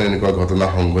কিছুমান এনেকুৱা ঘটনা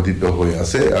সংঘটিত হৈ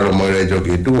আছে আৰু মই ৰাজ্যক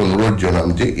এইটো অনুৰোধ জনাম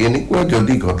যে এনেকুৱা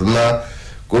যদি ঘটনা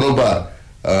কোনোবা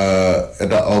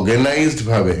এটা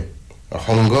অৰ্গেনাইজডভাৱে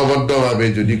সংঘবদ্ধভাৱে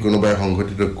যদি কোনোবাই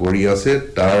সংঘটিত কৰি আছে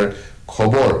তাৰ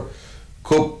খবৰ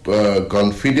খুব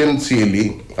কনফিডেন্সিয়েলি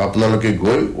আপোনালোকে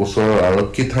গৈ ওচৰৰ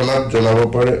আৰক্ষী থানাত জনাব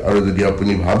পাৰে আৰু যদি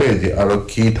আপুনি ভাবে যে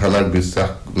আৰক্ষী থানাক বিশ্বাস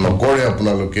নকৰে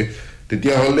আপোনালোকে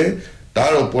তেতিয়াহ'লে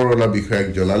তাৰ ওপৰলা বিষয়াক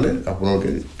জনালে আপোনালোকে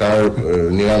তাৰ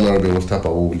নিৰাময়ৰ ব্যৱস্থা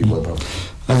পাব বুলি মই ভাবোঁ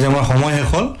আজি আমাৰ সময় শেষ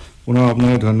হ'ল পুনৰ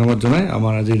আপোনাক ধন্যবাদ জনাই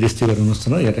আমাৰ আজি দৃষ্টিগত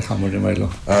অনুষ্ঠানৰ ইয়াতে সামৰণি মাৰিলোঁ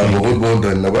বহুত বহুত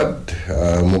ধন্যবাদ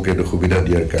মোক এইটো সুবিধা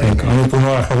দিয়াৰ কাৰণে আমি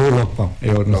পুনৰ আশা কৰোঁ লগ পাম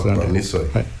এই অনুষ্ঠানত নিশ্চয়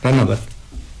ধন্যবাদ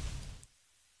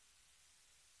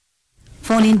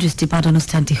ফোন ইন দৃষ্টিপাত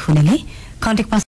অনুষ্ঠানটি শুনিলে